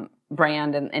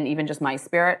brand and even just my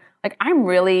spirit. Like I'm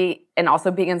really, and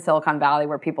also being in Silicon Valley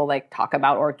where people like talk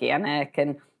about organic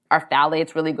and are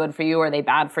phthalates really good for you or are they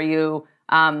bad for you?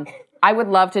 I would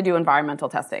love to do environmental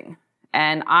testing.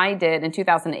 And I did, in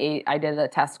 2008, I did a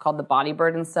test called the Body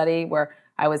Burden Study where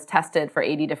I was tested for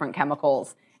 80 different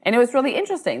chemicals. And it was really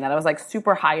interesting that I was like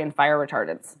super high in fire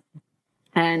retardants.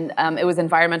 And it was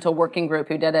Environmental Working Group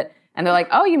who did it. And they're like,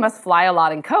 oh, you must fly a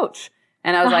lot and coach.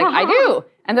 And I was like, I do.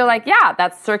 And they're like, yeah,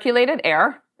 that's circulated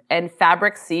air and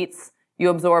fabric seats you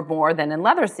absorb more than in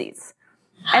leather seats.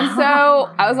 And so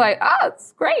I was like, oh,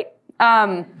 it's great.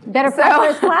 Better for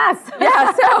first class.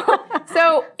 Yeah.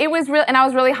 So it was real. And I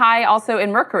was really high also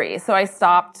in mercury. So I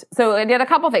stopped. So I did a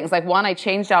couple things. Like one, I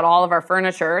changed out all of our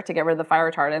furniture to get rid of the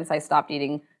fire retardants. I stopped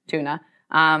eating tuna.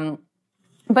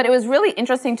 But it was really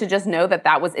interesting to just know that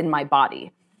that was in my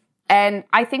body. And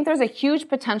I think there's a huge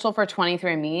potential for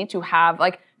 23andMe to have,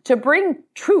 to bring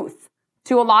truth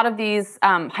to a lot of these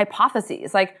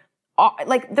hypotheses.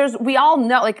 We all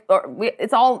know,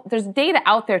 there's data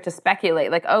out there to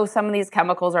speculate, some of these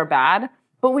chemicals are bad,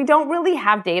 but we don't really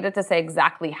have data to say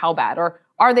exactly how bad, or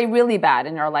are they really bad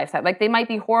in our lifetime? They might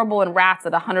be horrible in rats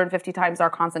at 150 times our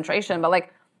concentration, but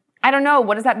I don't know,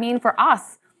 what does that mean for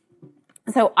us?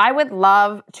 So I would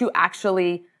love to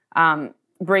actually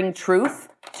bring truth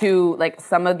to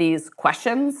some of these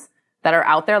questions that are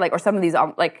out there, or some of these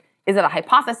is it a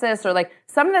hypothesis, or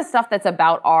some of the stuff that's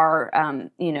about our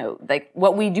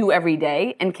what we do every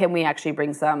day, and can we actually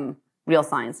bring some real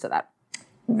science to that?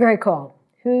 Very cool.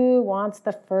 Who wants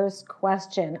the first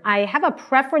question? I have a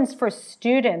preference for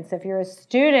students. If you're a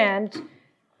student, do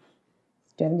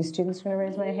you have any students going to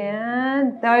raise my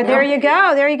hand? Oh, there you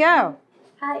go. There you go.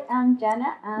 Hi, I'm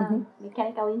Jenna. I'm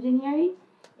mechanical engineering.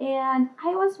 And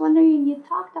I was wondering, you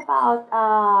talked about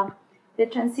the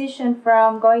transition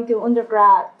from going to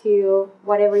undergrad to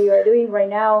whatever you are doing right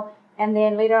now, and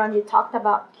then later on you talked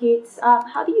about kids.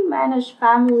 How do you manage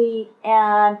family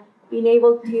and being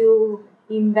able to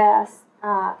invest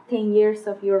 10 years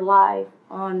of your life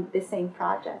on the same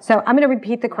project? So I'm going to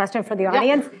repeat the question for the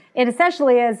audience. It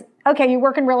essentially is, okay, you're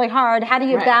working really hard. How do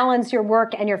you balance your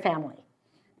work and your family?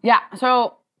 Yeah,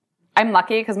 so I'm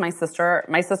lucky because my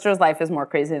sister's life is more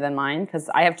crazy than mine because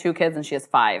I have 2 kids and she has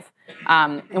 5.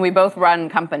 And we both run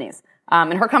companies.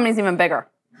 And her company's even bigger.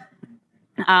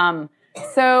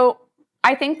 So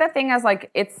I think the thing is, like,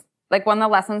 it's like one of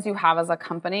the lessons you have as a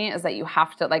company is that you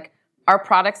have to, like, our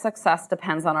product success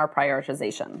depends on our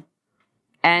prioritization.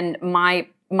 And my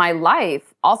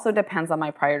life also depends on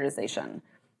my prioritization.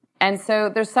 And so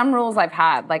there's some rules I've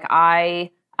had. Like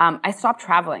I stopped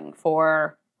traveling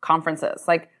for conferences.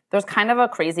 Like there's kind of a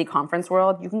crazy conference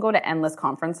world. You can go to endless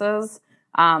conferences.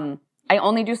 I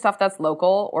only do stuff that's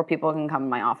local or people can come in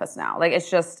my office now. Like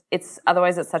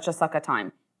otherwise it's such a suck of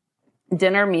time.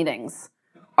 Dinner meetings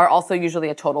are also usually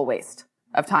a total waste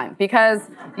of time because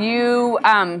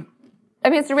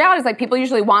it's the reality is like people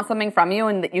usually want something from you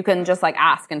and that you can just like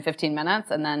ask in 15 minutes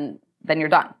and then you're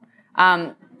done.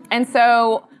 And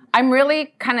so I'm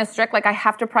really kind of strict. Like I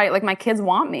have to like my kids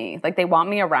want me, like they want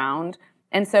me around.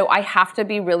 And so I have to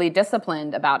be really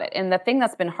disciplined about it. And the thing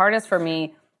that's been hardest for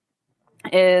me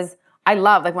is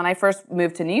like when I first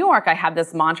moved to New York, I had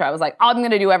this mantra. I was like, I'm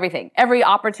going to do everything. Every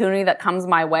opportunity that comes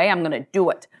my way, I'm going to do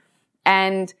it.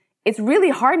 And it's really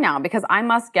hard now because I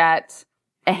must get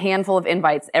a handful of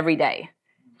invites every day.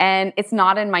 And it's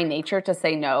not in my nature to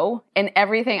say no. And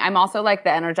everything, I'm also like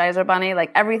the Energizer Bunny,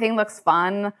 like everything looks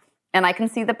fun and I can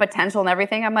see the potential and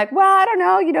everything. I'm like, well, I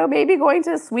don't know, maybe going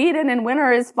to Sweden in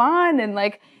winter is fun. And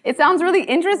like, it sounds really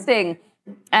interesting.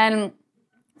 And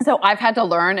so I've had to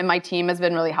learn, and my team has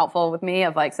been really helpful with me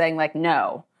of like saying like,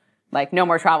 no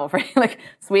more travel for you. Like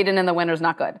Sweden in the winter is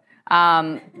not good.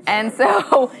 And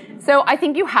so I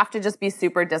think you have to just be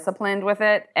super disciplined with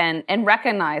it and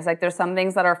recognize like there's some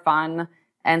things that are fun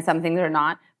and some things that are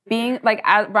not. Being like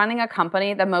running a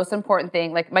company, the most important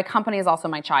thing, like my company is also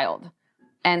my child.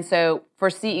 And so for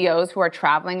CEOs who are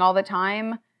traveling all the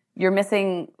time, you're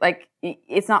missing, like,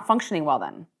 it's not functioning well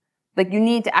then. Like you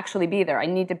need to actually be there. I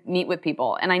need to meet with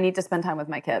people and I need to spend time with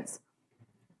my kids.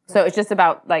 So it's just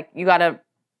about like, you got to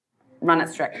run it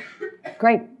strict.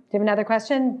 Great. Do you have another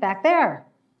question? Back there.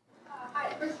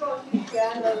 Hi, first of all, huge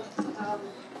fan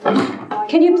of...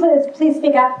 Can you please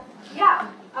speak up? Yeah.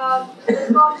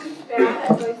 First of all, huge fan. I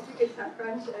always speak at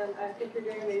TechCrunch, and I think you're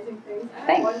doing amazing things.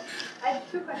 I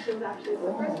have 2 questions, actually.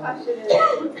 The first question is,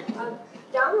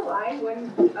 down the line,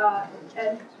 when,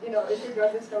 if your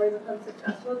drug discovery becomes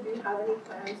successful, do you have any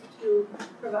plans to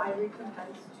provide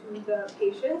recompense to the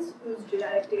patients whose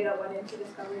genetic data went into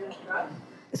discovering this drug?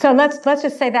 So let's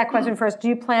just say that question first. Do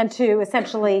you plan to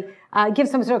essentially give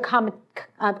some sort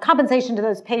of compensation to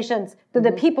those patients, to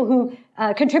the people who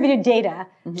contributed data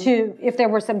to if there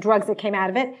were some drugs that came out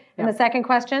of it? And the second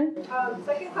question?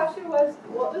 Second question was,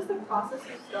 what was the process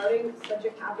of starting such a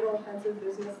capital-intensive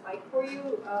business like for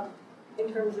you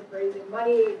in terms of raising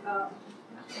money?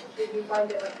 Did you find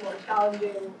it more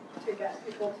challenging to get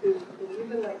people to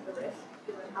believe in the risk,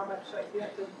 given how much you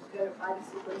have to identify the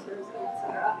sequencers, et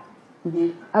cetera?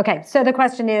 Mm-hmm. Okay, so the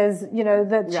question is,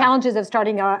 the challenges of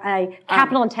starting a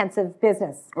capital-intensive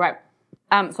business. Right.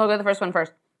 So I'll go to the first one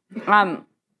first.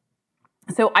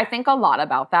 So I think a lot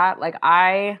about that. Like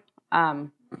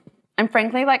I'm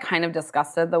frankly kind of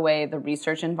disgusted the way the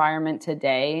research environment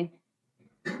today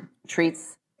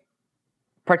treats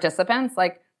participants.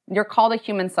 Like you're called a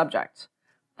human subject.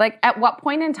 Like at what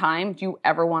point in time do you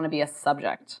ever want to be a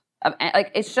subject?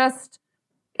 It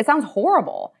sounds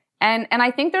horrible. And I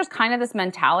think there's kind of this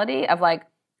mentality of like,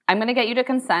 I'm going to get you to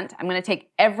consent. I'm going to take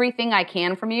everything I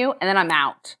can from you, and then I'm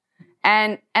out.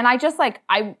 And I just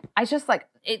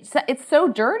it's so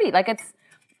dirty.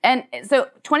 And so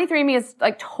 23andMe is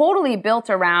totally built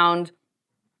around,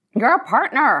 you're a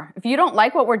partner. If you don't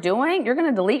like what we're doing, you're going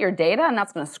to delete your data, and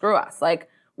that's going to screw us.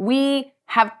 We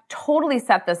have totally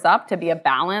set this up to be a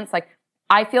balance.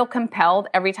 I feel compelled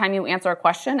every time you answer a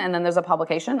question and then there's a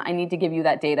publication, I need to give you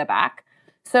that data back.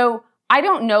 So I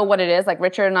don't know what it is.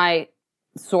 Richard and I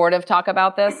sort of talk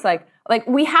about this.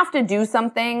 We have to do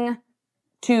something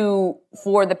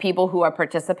for the people who are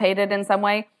participated in some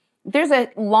way. There's a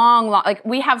long,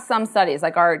 we have some studies,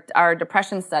 our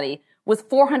depression study was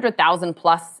 400,000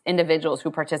 plus individuals who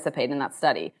participate in that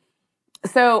study.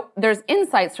 So there's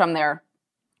insights from there,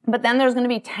 but then there's going to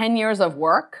be 10 years of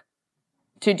work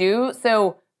to do.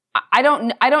 So I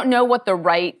don't know what the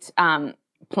right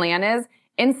plan is.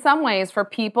 In some ways, for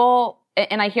people,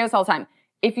 and I hear this all the time,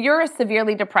 if you're a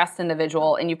severely depressed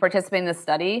individual and you participate in this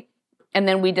study, and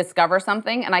then we discover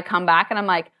something, and I come back and I'm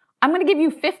like, I'm going to give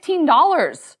you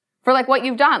 $15 for like what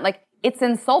you've done. Like, it's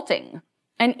insulting.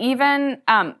 And even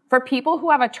for people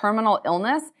who have a terminal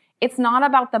illness, it's not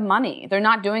about the money. They're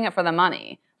not doing it for the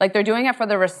money. Like, they're doing it for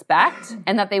the respect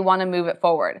and that they want to move it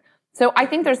forward. So I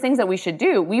think there's things that we should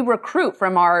do. We recruit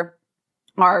from the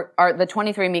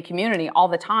 23andMe community all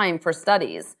the time for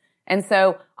studies. And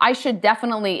so I should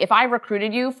definitely, if I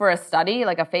recruited you for a study,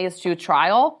 like a phase 2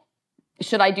 trial,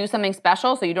 should I do something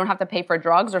special so you don't have to pay for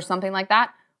drugs or something like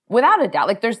that? Without a doubt.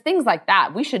 Like, there's things like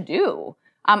that we should do.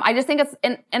 I just think it's,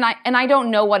 and I don't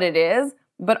know what it is,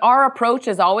 but our approach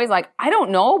is always like, I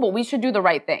don't know, but we should do the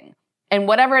right thing. And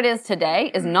whatever it is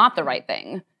today is not the right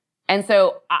thing. And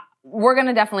so we're going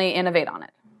to definitely innovate on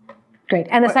it. Great.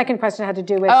 And the second question had to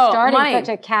do with starting such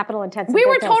a capital-intensive business.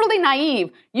 We were totally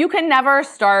naive. You can never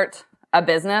start a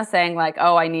business saying like,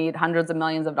 oh, I need hundreds of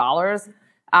millions of dollars.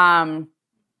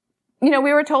 We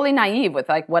were totally naive with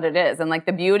like what it is. And like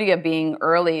the beauty of being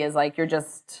early is like you're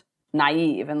just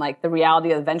naive. And like the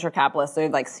reality of venture capitalists,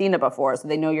 they've like seen it before, so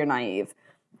they know you're naive.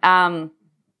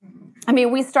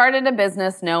 We started a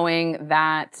business knowing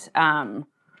that,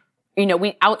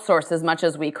 we outsourced as much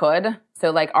as we could.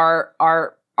 So like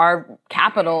our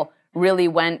capital really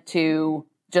went to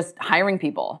just hiring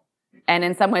people. And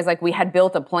in some ways, like we had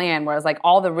built a plan where it was like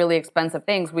all the really expensive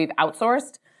things we've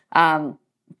outsourced.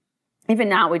 Even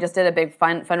now, we just did a big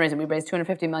fundraising. We raised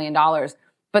 $250 million.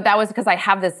 But that was because I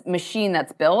have this machine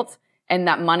that's built, and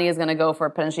that money is going to go for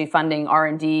potentially funding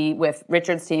R&D with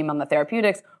Richard's team on the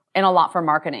therapeutics, and a lot for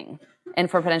marketing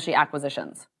and for potentially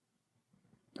acquisitions.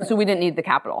 So we didn't need the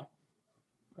capital.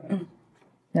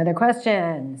 Other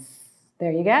questions?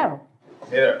 There you go.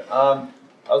 Hey there. I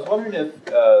was wondering if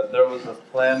there was a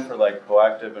plan for like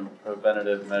proactive and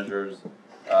preventative measures,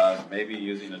 maybe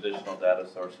using additional data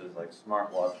sources like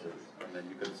smartwatches, and then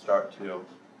you could start to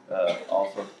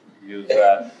also use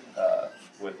that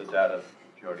with the data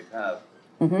that you already have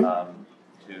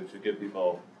to give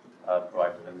people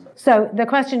proactive insights. So the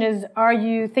question is, are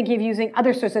you thinking of using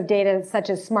other sorts of data such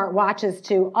as smartwatches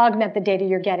to augment the data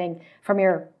you're getting from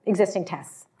your existing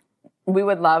tests?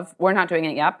 We're not doing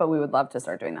it yet, but we would love to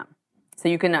start doing that. So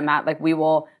you can imagine,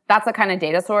 that's the kind of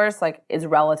data source, like, is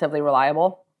relatively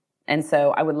reliable. And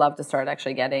so I would love to start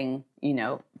actually getting,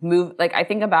 I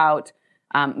think about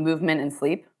movement and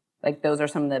sleep. Like, those are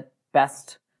some of the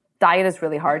best. Diet is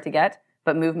really hard to get,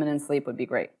 but movement and sleep would be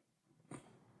great.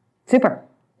 Super.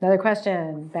 Another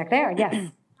question back there.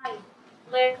 Yes. Hi,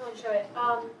 Leah Cohen-Showit.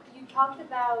 You talked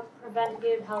about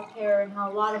preventative healthcare and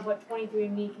how a lot of what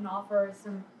 23andMe can offer is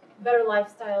some better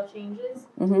lifestyle changes.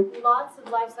 Mm-hmm. Lots of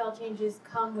lifestyle changes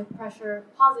come with pressure,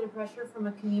 positive pressure from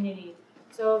a community.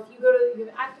 So if you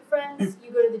have active friends, you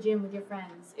go to the gym with your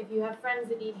friends. If you have friends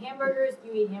that eat hamburgers,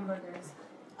 you eat hamburgers.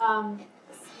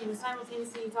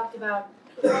 Simultaneously, you talked about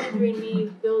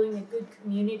 23andMe building a good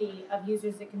community of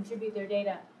users that contribute their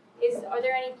data. Are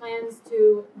there any plans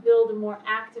to build a more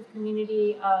active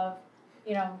community of,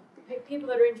 people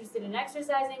that are interested in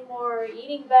exercising more,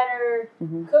 eating better,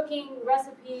 cooking,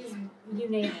 recipes, you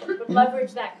name it, but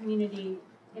leverage that community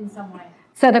in some way?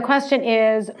 So the question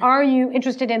is, are you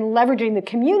interested in leveraging the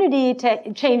community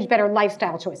to change better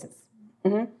lifestyle choices?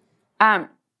 Mm-hmm.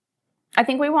 I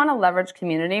think we want to leverage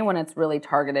community when it's really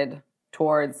targeted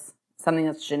towards something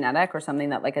that's genetic or something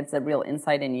that like it's a real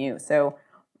insight in you. So,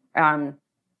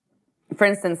 for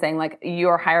instance, saying like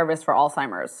you're higher risk for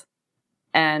Alzheimer's,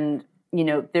 and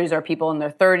these are people in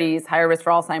their 30s, higher risk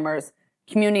for Alzheimer's.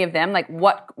 Community of them, like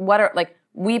what are like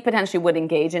we potentially would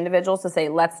engage individuals to say,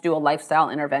 let's do a lifestyle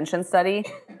intervention study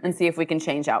and see if we can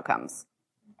change outcomes.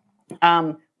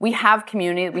 We have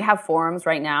community, we have forums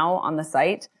right now on the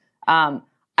site.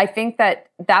 I think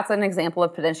that's an example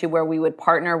of potentially where we would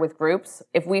partner with groups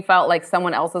if we felt like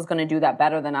someone else is going to do that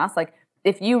better than us. Like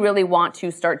if you really want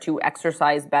to start to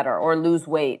exercise better or lose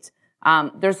weight,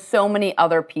 there's so many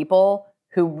other people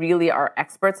who really are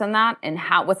experts in that, and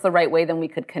what's the right way then we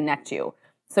could connect you.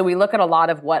 So we look at a lot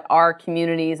of what our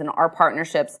communities and our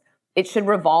partnerships, it should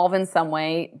revolve in some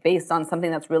way based on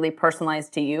something that's really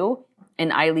personalized to you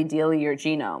and ideally your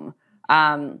genome.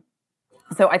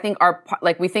 So I think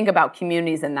we think about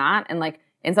communities in that, and like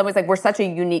in some ways, like we're such a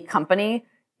unique company.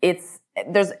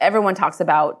 Everyone talks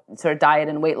about sort of diet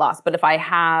and weight loss, but if I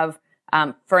have,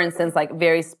 for instance, like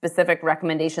very specific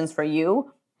recommendations for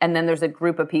you, and then there's a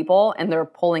group of people and they're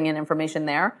pulling in information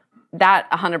there, that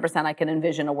 100% I can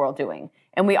envision a world doing.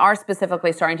 And we are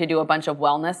specifically starting to do a bunch of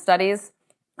wellness studies.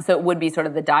 So it would be sort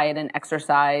of the diet and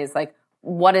exercise, like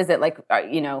what is it like,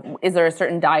 is there a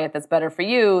certain diet that's better for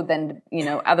you than,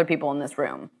 other people in this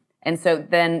room? And so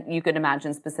then you could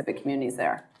imagine specific communities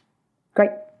there.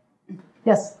 Great.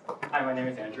 Yes. Hi, my name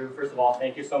is Andrew. First of all,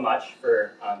 thank you so much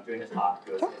for doing this talk.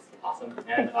 It's awesome.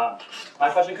 And my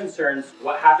question concerns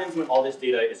what happens when all this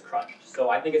data is crunched.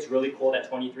 So I think it's really cool that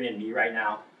 23andMe right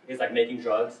now is like making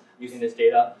drugs using this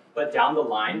data. But down the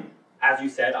line, as you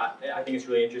said, I think it's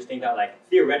really interesting that like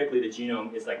theoretically the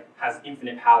genome is like has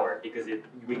infinite power because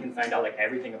we can find out like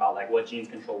everything about like what genes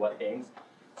control what things.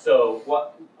 So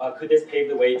what could this pave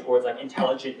the way towards like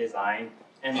intelligent design?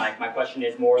 And like my question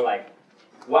is more like,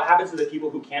 what happens to the people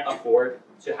who can't afford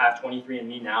to have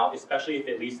 23andMe now, especially if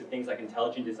it leads to things like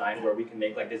intelligent design where we can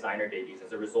make like designer babies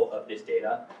as a result of this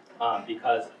data?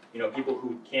 Because people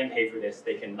who can pay for this,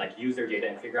 they can like use their data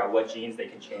and figure out what genes they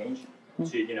can change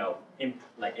to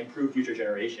improve future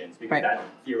generations, because that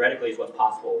theoretically is what's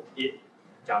possible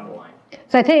down the line.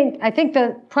 So I think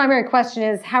the primary question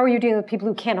is, how are you dealing with people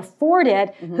who can't afford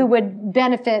it, who would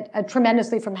benefit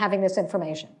tremendously from having this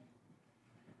information?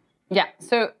 Yeah,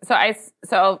 so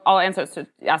I'll answer to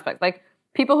the aspect. Like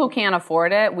people who can't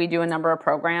afford it, we do a number of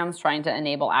programs trying to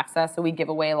enable access. So we give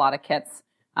away a lot of kits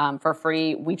for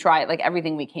free. We try like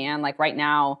everything we can. Like right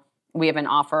now, we have an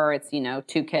offer. It's 2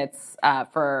 kits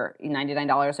for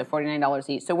 $99 to $49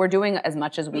 each. So we're doing as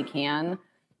much as we can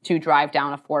to drive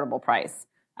down affordable price.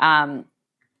 The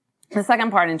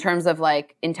second part, in terms of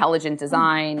like intelligent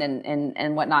design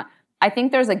and whatnot, I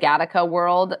think there's a Gattaca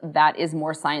world that is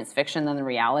more science fiction than the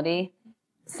reality.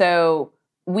 So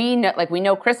we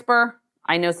know CRISPR,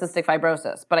 I know cystic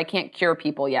fibrosis, but I can't cure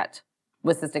people yet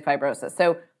with cystic fibrosis.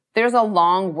 So there's a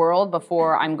long world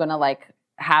before I'm going to like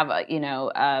have a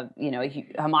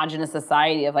homogenous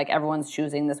society of like everyone's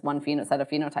choosing this one set of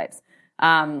phenotypes.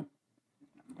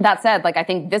 That said, like I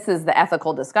think this is the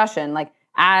ethical discussion. Like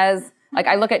as like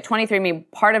I look at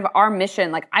 23andMe, part of our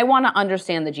mission, like I want to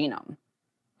understand the genome.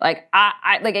 Like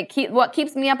what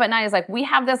keeps me up at night is like we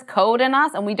have this code in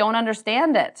us and we don't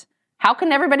understand it. How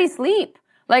can everybody sleep?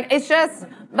 Like it's just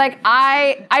like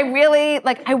I really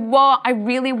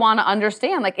want to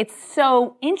understand. Like it's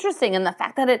so interesting, and the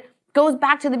fact that it goes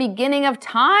back to the beginning of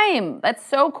time. That's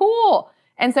so cool.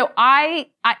 And so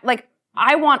I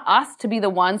want us to be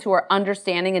the ones who are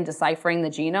understanding and deciphering the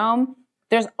genome.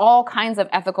 There's all kinds of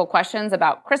ethical questions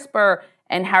about CRISPR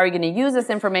and how are you going to use this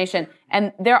information?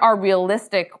 And there are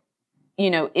realistic,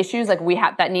 issues like we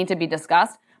have that need to be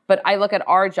discussed. But I look at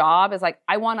our job as like,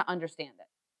 I want to understand it.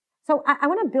 So I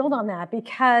want to build on that,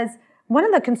 because one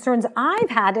of the concerns I've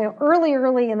had early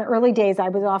in the early days, I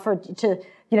was offered to,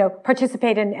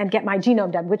 participate and get my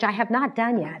genome done, which I have not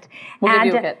done yet. We'll give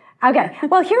you a kit. Okay.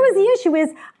 Well, here was the issue is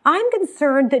I'm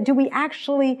concerned that do we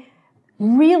actually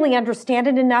really understand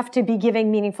it enough to be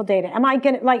giving meaningful data? Am I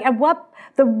going to, like, at what,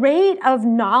 the rate of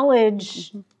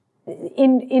knowledge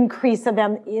increase of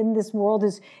them in this world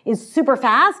is super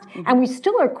fast, and we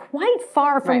still are quite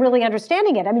far from really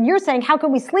understanding it. I mean, you're saying, how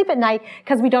can we sleep at night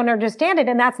because we don't understand it?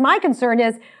 And that's my concern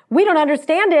is we don't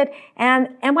understand it,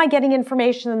 and am I getting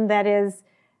information that is,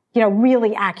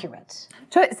 really accurate?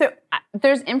 So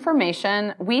there's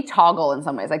information, we toggle in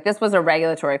some ways. Like this was a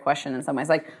regulatory question in some ways.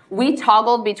 Like we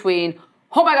toggled between,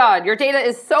 oh my God, your data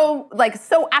is so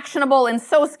actionable and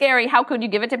so scary. How could you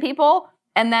give it to people?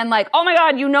 And then like, oh my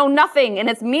God, you know nothing and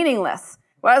it's meaningless.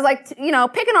 Well, I was like,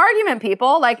 pick an argument,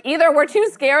 people. Like either we're too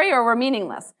scary or we're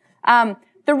meaningless. The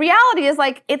reality is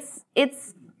like, it's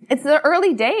the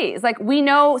early days. Like we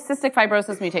know cystic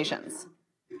fibrosis mutations,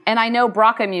 and I know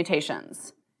BRCA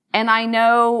mutations, and I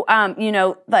know,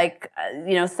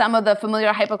 some of the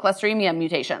familial hypocholesterolemia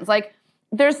mutations. Like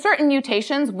there's certain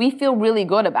mutations we feel really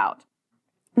good about.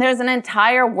 There's an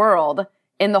entire world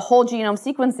in the whole genome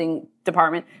sequencing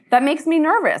department that makes me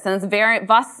nervous, and it's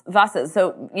VUSs,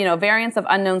 so variants of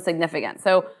unknown significance.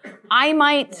 So I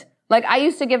might I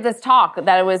used to give this talk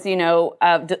that it was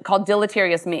called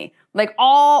Deleterious Me. Like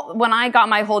when I got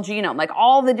my whole genome, like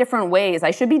all the different ways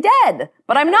I should be dead,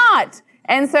 but I'm not.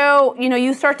 And so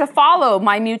you start to follow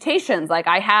my mutations. Like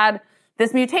I had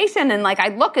this mutation, and like I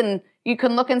look, and you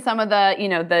can look in some of the,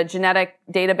 the genetic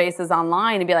databases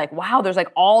online and be like, wow, there's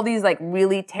like all these like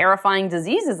really terrifying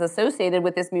diseases associated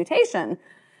with this mutation.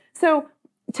 So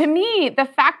to me, the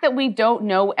fact that we don't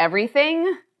know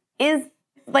everything is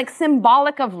like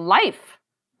symbolic of life.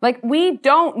 Like we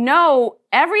don't know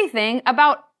everything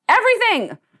about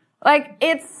everything. Like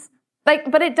it's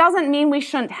like, but it doesn't mean we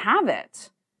shouldn't have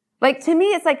it. Like to me,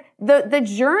 it's like the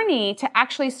journey to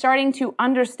actually starting to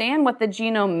understand what the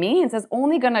genome means is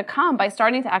only going to come by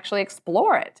starting to actually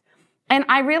explore it. And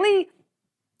I really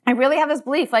have this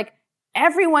belief, like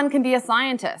everyone can be a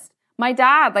scientist. My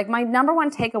dad, like my number one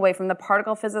takeaway from the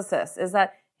particle physicist is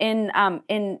that in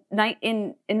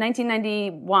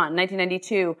 1991,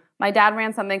 1992, my dad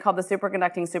ran something called the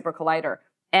superconducting super collider.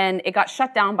 and it got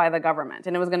shut down by the government.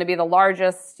 And it was going to be the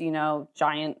largest,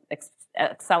 giant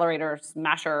accelerator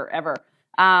smasher ever.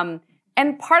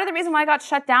 And part of the reason why it got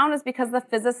shut down is because the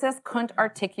physicists couldn't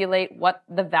articulate what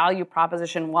the value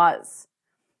proposition was.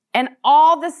 And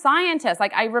all the scientists,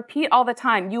 like I repeat all the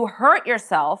time, you hurt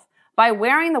yourself by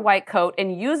wearing the white coat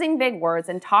and using big words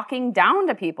and talking down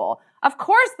to people. Of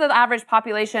course, the average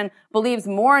population believes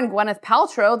more in Gwyneth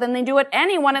Paltrow than they do at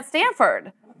anyone at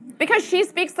Stanford because she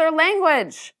speaks their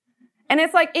language. And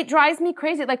it's like, it drives me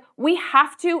crazy. Like, we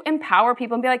have to empower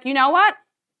people and be like, you know what?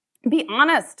 Be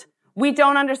honest. We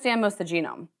don't understand most of the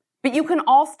genome, but you can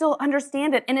all still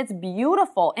understand it. And it's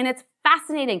beautiful and it's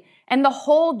fascinating. And the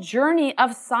whole journey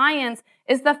of science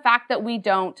is the fact that we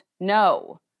don't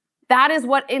know. That is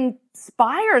what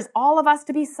inspires all of us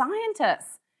to be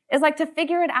scientists, is like to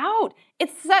figure it out.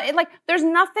 It's like, there's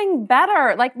nothing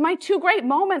better. Like, my two great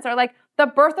moments are like the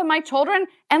birth of my children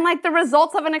and like the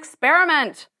results of an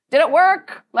experiment. Did it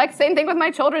work? Like, same thing with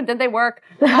my children. Did they work?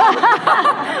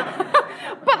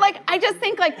 But like, I just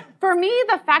think like, for me,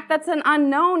 the fact that's an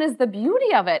unknown is the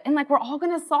beauty of it. And like, we're all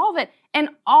going to solve it. And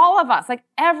all of us, like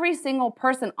every single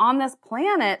person on this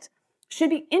planet should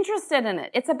be interested in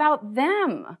it. It's about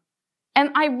them. And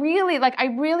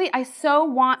I so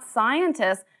want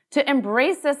scientists to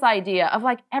embrace this idea of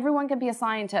like, everyone can be a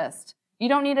scientist. You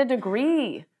don't need a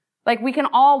degree. Like, we can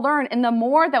all learn. And the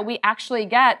more that we actually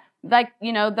get, like,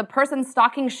 the person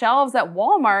stocking shelves at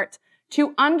Walmart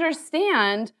to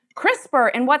understand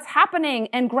CRISPR and what's happening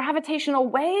and gravitational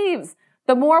waves,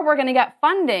 the more we're going to get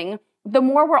funding, the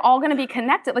more we're all going to be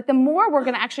connected, like the more we're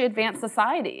going to actually advance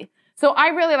society. So I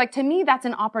really to me, that's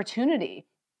an opportunity.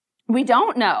 We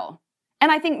don't know.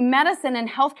 And I think medicine and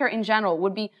healthcare in general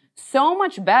would be so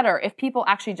much better if people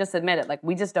actually just admit it. Like,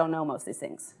 we just don't know most of these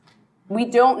things. We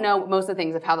don't know most of the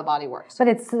things of how the body works. But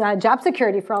it's job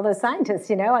security for all those scientists,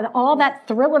 and all that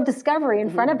thrill of discovery in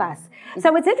front of us.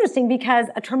 So it's interesting because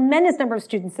a tremendous number of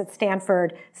students at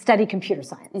Stanford study computer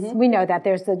science. We know that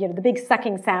there's the big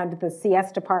sucking sound of the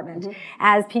CS department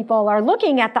as people are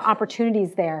looking at the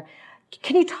opportunities there.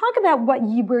 Can you talk about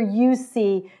where you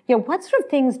see, what sort of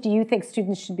things do you think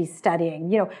students should be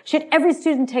studying? Should every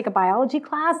student take a biology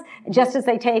class just as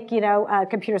they take, a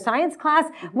computer science class?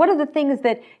 What are the things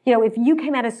that, if you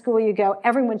came out of school, you go,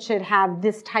 everyone should have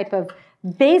this type of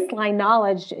baseline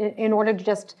knowledge in order to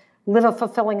just live a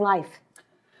fulfilling life?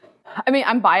 I mean,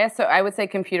 I'm biased, so I would say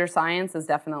computer science is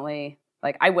definitely,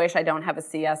 I wish I don't have a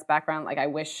CS background. I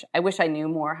wish I knew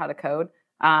more how to code.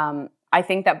 I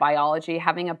think that biology,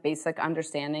 having a basic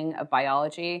understanding of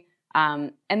biology,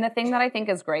 and the thing that I think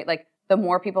is great, the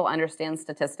more people understand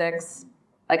statistics,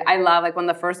 I love, one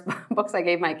of the first books I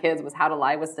gave my kids was How to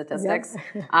Lie with Statistics,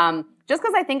 just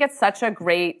because I think it's such a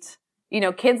great,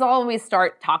 kids always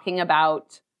start talking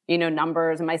about,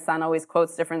 numbers, and my son always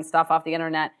quotes different stuff off the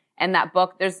internet, and that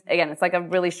book, it's a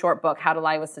really short book, How to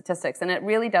Lie with Statistics, and it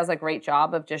really does a great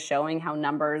job of just showing how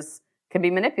numbers can be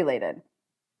manipulated.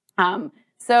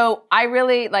 So I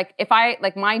really,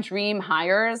 my dream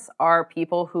hires are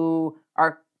people who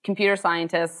are computer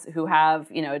scientists who have,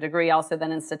 a degree also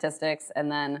then in statistics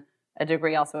and then a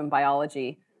degree also in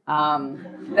biology. And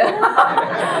it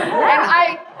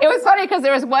was funny because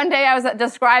there was one day I was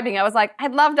describing, I was like,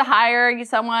 I'd love to hire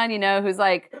someone, who's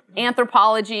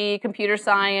anthropology, computer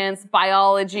science,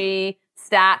 biology,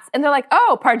 stats. And they're like,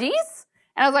 oh, Pardis?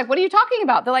 And I was like, what are you talking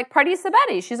about? They're like, Pardis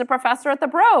Sabeti. She's a professor at the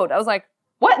Broad. I was like,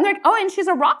 what? And they're like, oh, and she's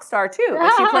a rock star too.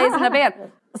 She plays in a band.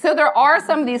 So there are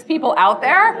some of these people out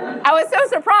there. I was so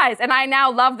surprised. And I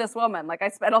now love this woman. I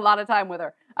spent a lot of time with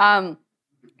her.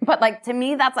 But to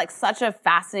me, that's such a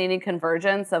fascinating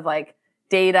convergence of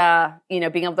data,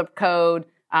 being able to code,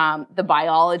 the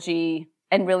biology,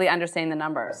 and really understanding the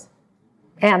numbers.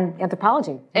 And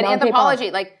anthropology. And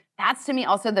anthropology, that's to me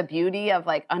also the beauty of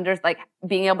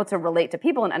being able to relate to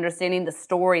people and understanding the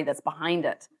story that's behind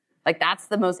it. That's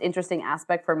the most interesting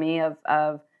aspect for me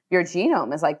of your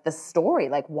genome is the story.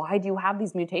 Why do you have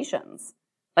these mutations?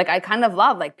 I kind of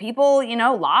love, people,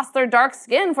 lost their dark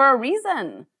skin for a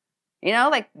reason.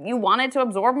 You wanted to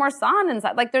absorb more sun and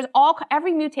there's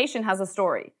every mutation has a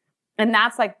story. And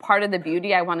that's part of the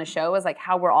beauty I want to show is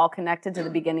how we're all connected to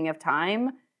the beginning of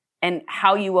time and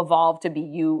how you evolved to be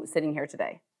you sitting here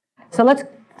today. So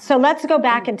let's go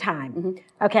back in time.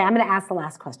 Okay, I'm going to ask the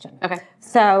last question. Okay.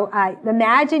 So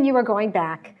imagine you were going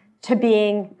back to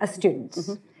being a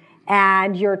student,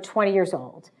 and you're 20 years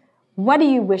old. What do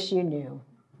you wish you knew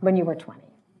when you were 20?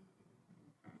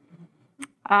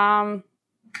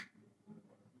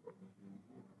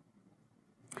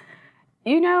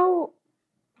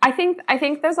 I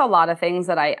think there's a lot of things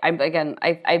that I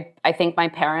think my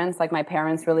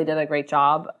parents really did a great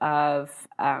job of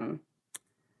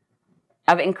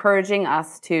encouraging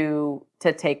us to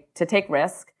take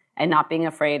risk and not being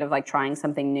afraid of like trying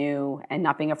something new and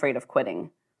not being afraid of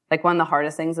quitting. Like one of the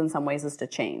hardest things in some ways is to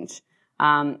change.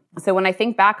 So when I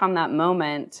think back on that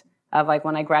moment of like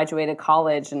when I graduated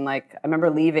college and like I remember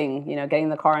leaving, getting in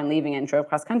the car and leaving and drove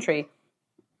cross country,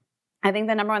 I think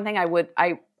the number one thing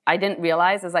I didn't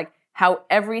realize is like how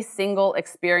every single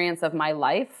experience of my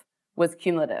life was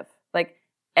cumulative. Like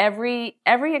every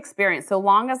experience, so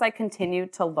long as I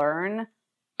continued to learn,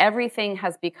 everything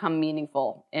has become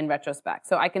meaningful in retrospect.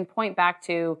 So I can point back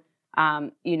to,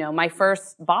 my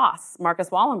first boss, Marcus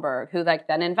Wallenberg, who like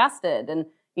then invested and,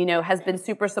 has been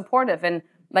super supportive. And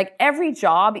like every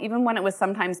job, even when it was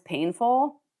sometimes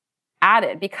painful,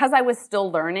 added because I was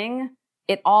still learning.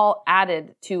 It all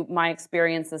added to my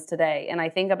experiences today. And I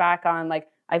think back on like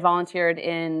I volunteered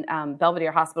in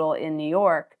Belvedere Hospital in New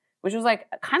York, which was like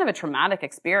kind of a traumatic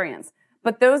experience.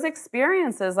 But those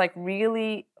experiences like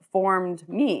really formed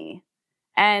me.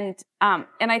 And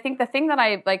I think the thing that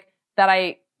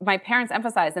my parents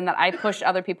emphasized and that I push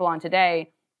other people on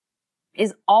today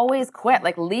is always quit.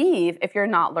 Like leave if you're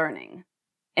not learning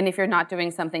and if you're not doing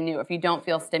something new, if you don't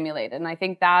feel stimulated. And I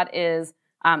think that is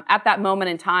at that moment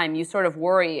in time, you sort of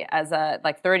worry as a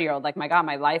like 30-year-old, like, my God,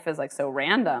 my life is like so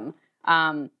random.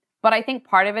 But I think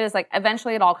part of it is like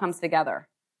eventually it all comes together.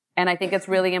 And I think it's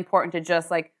really important to just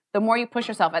like the more you push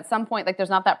yourself, at some point, like there's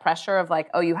not that pressure of like,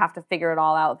 oh, you have to figure it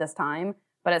all out this time.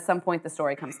 But at some point, the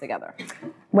story comes together.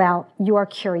 Well, your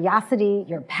curiosity,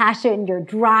 your passion, your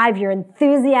drive, your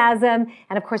enthusiasm,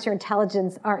 and of course, your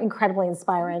intelligence are incredibly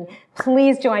inspiring.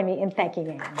 Please join me in thanking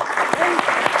Anne.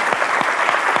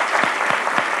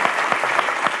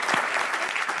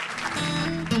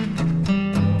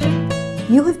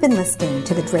 You have been listening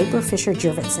to the Draper Fisher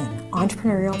Jurvetson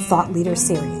Entrepreneurial Thought Leader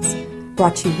Series,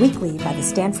 brought to you weekly by the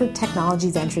Stanford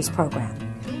Technology Ventures Program.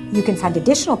 You can find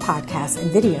additional podcasts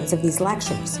and videos of these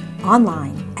lectures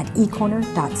online at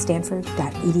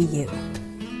ecorner.stanford.edu.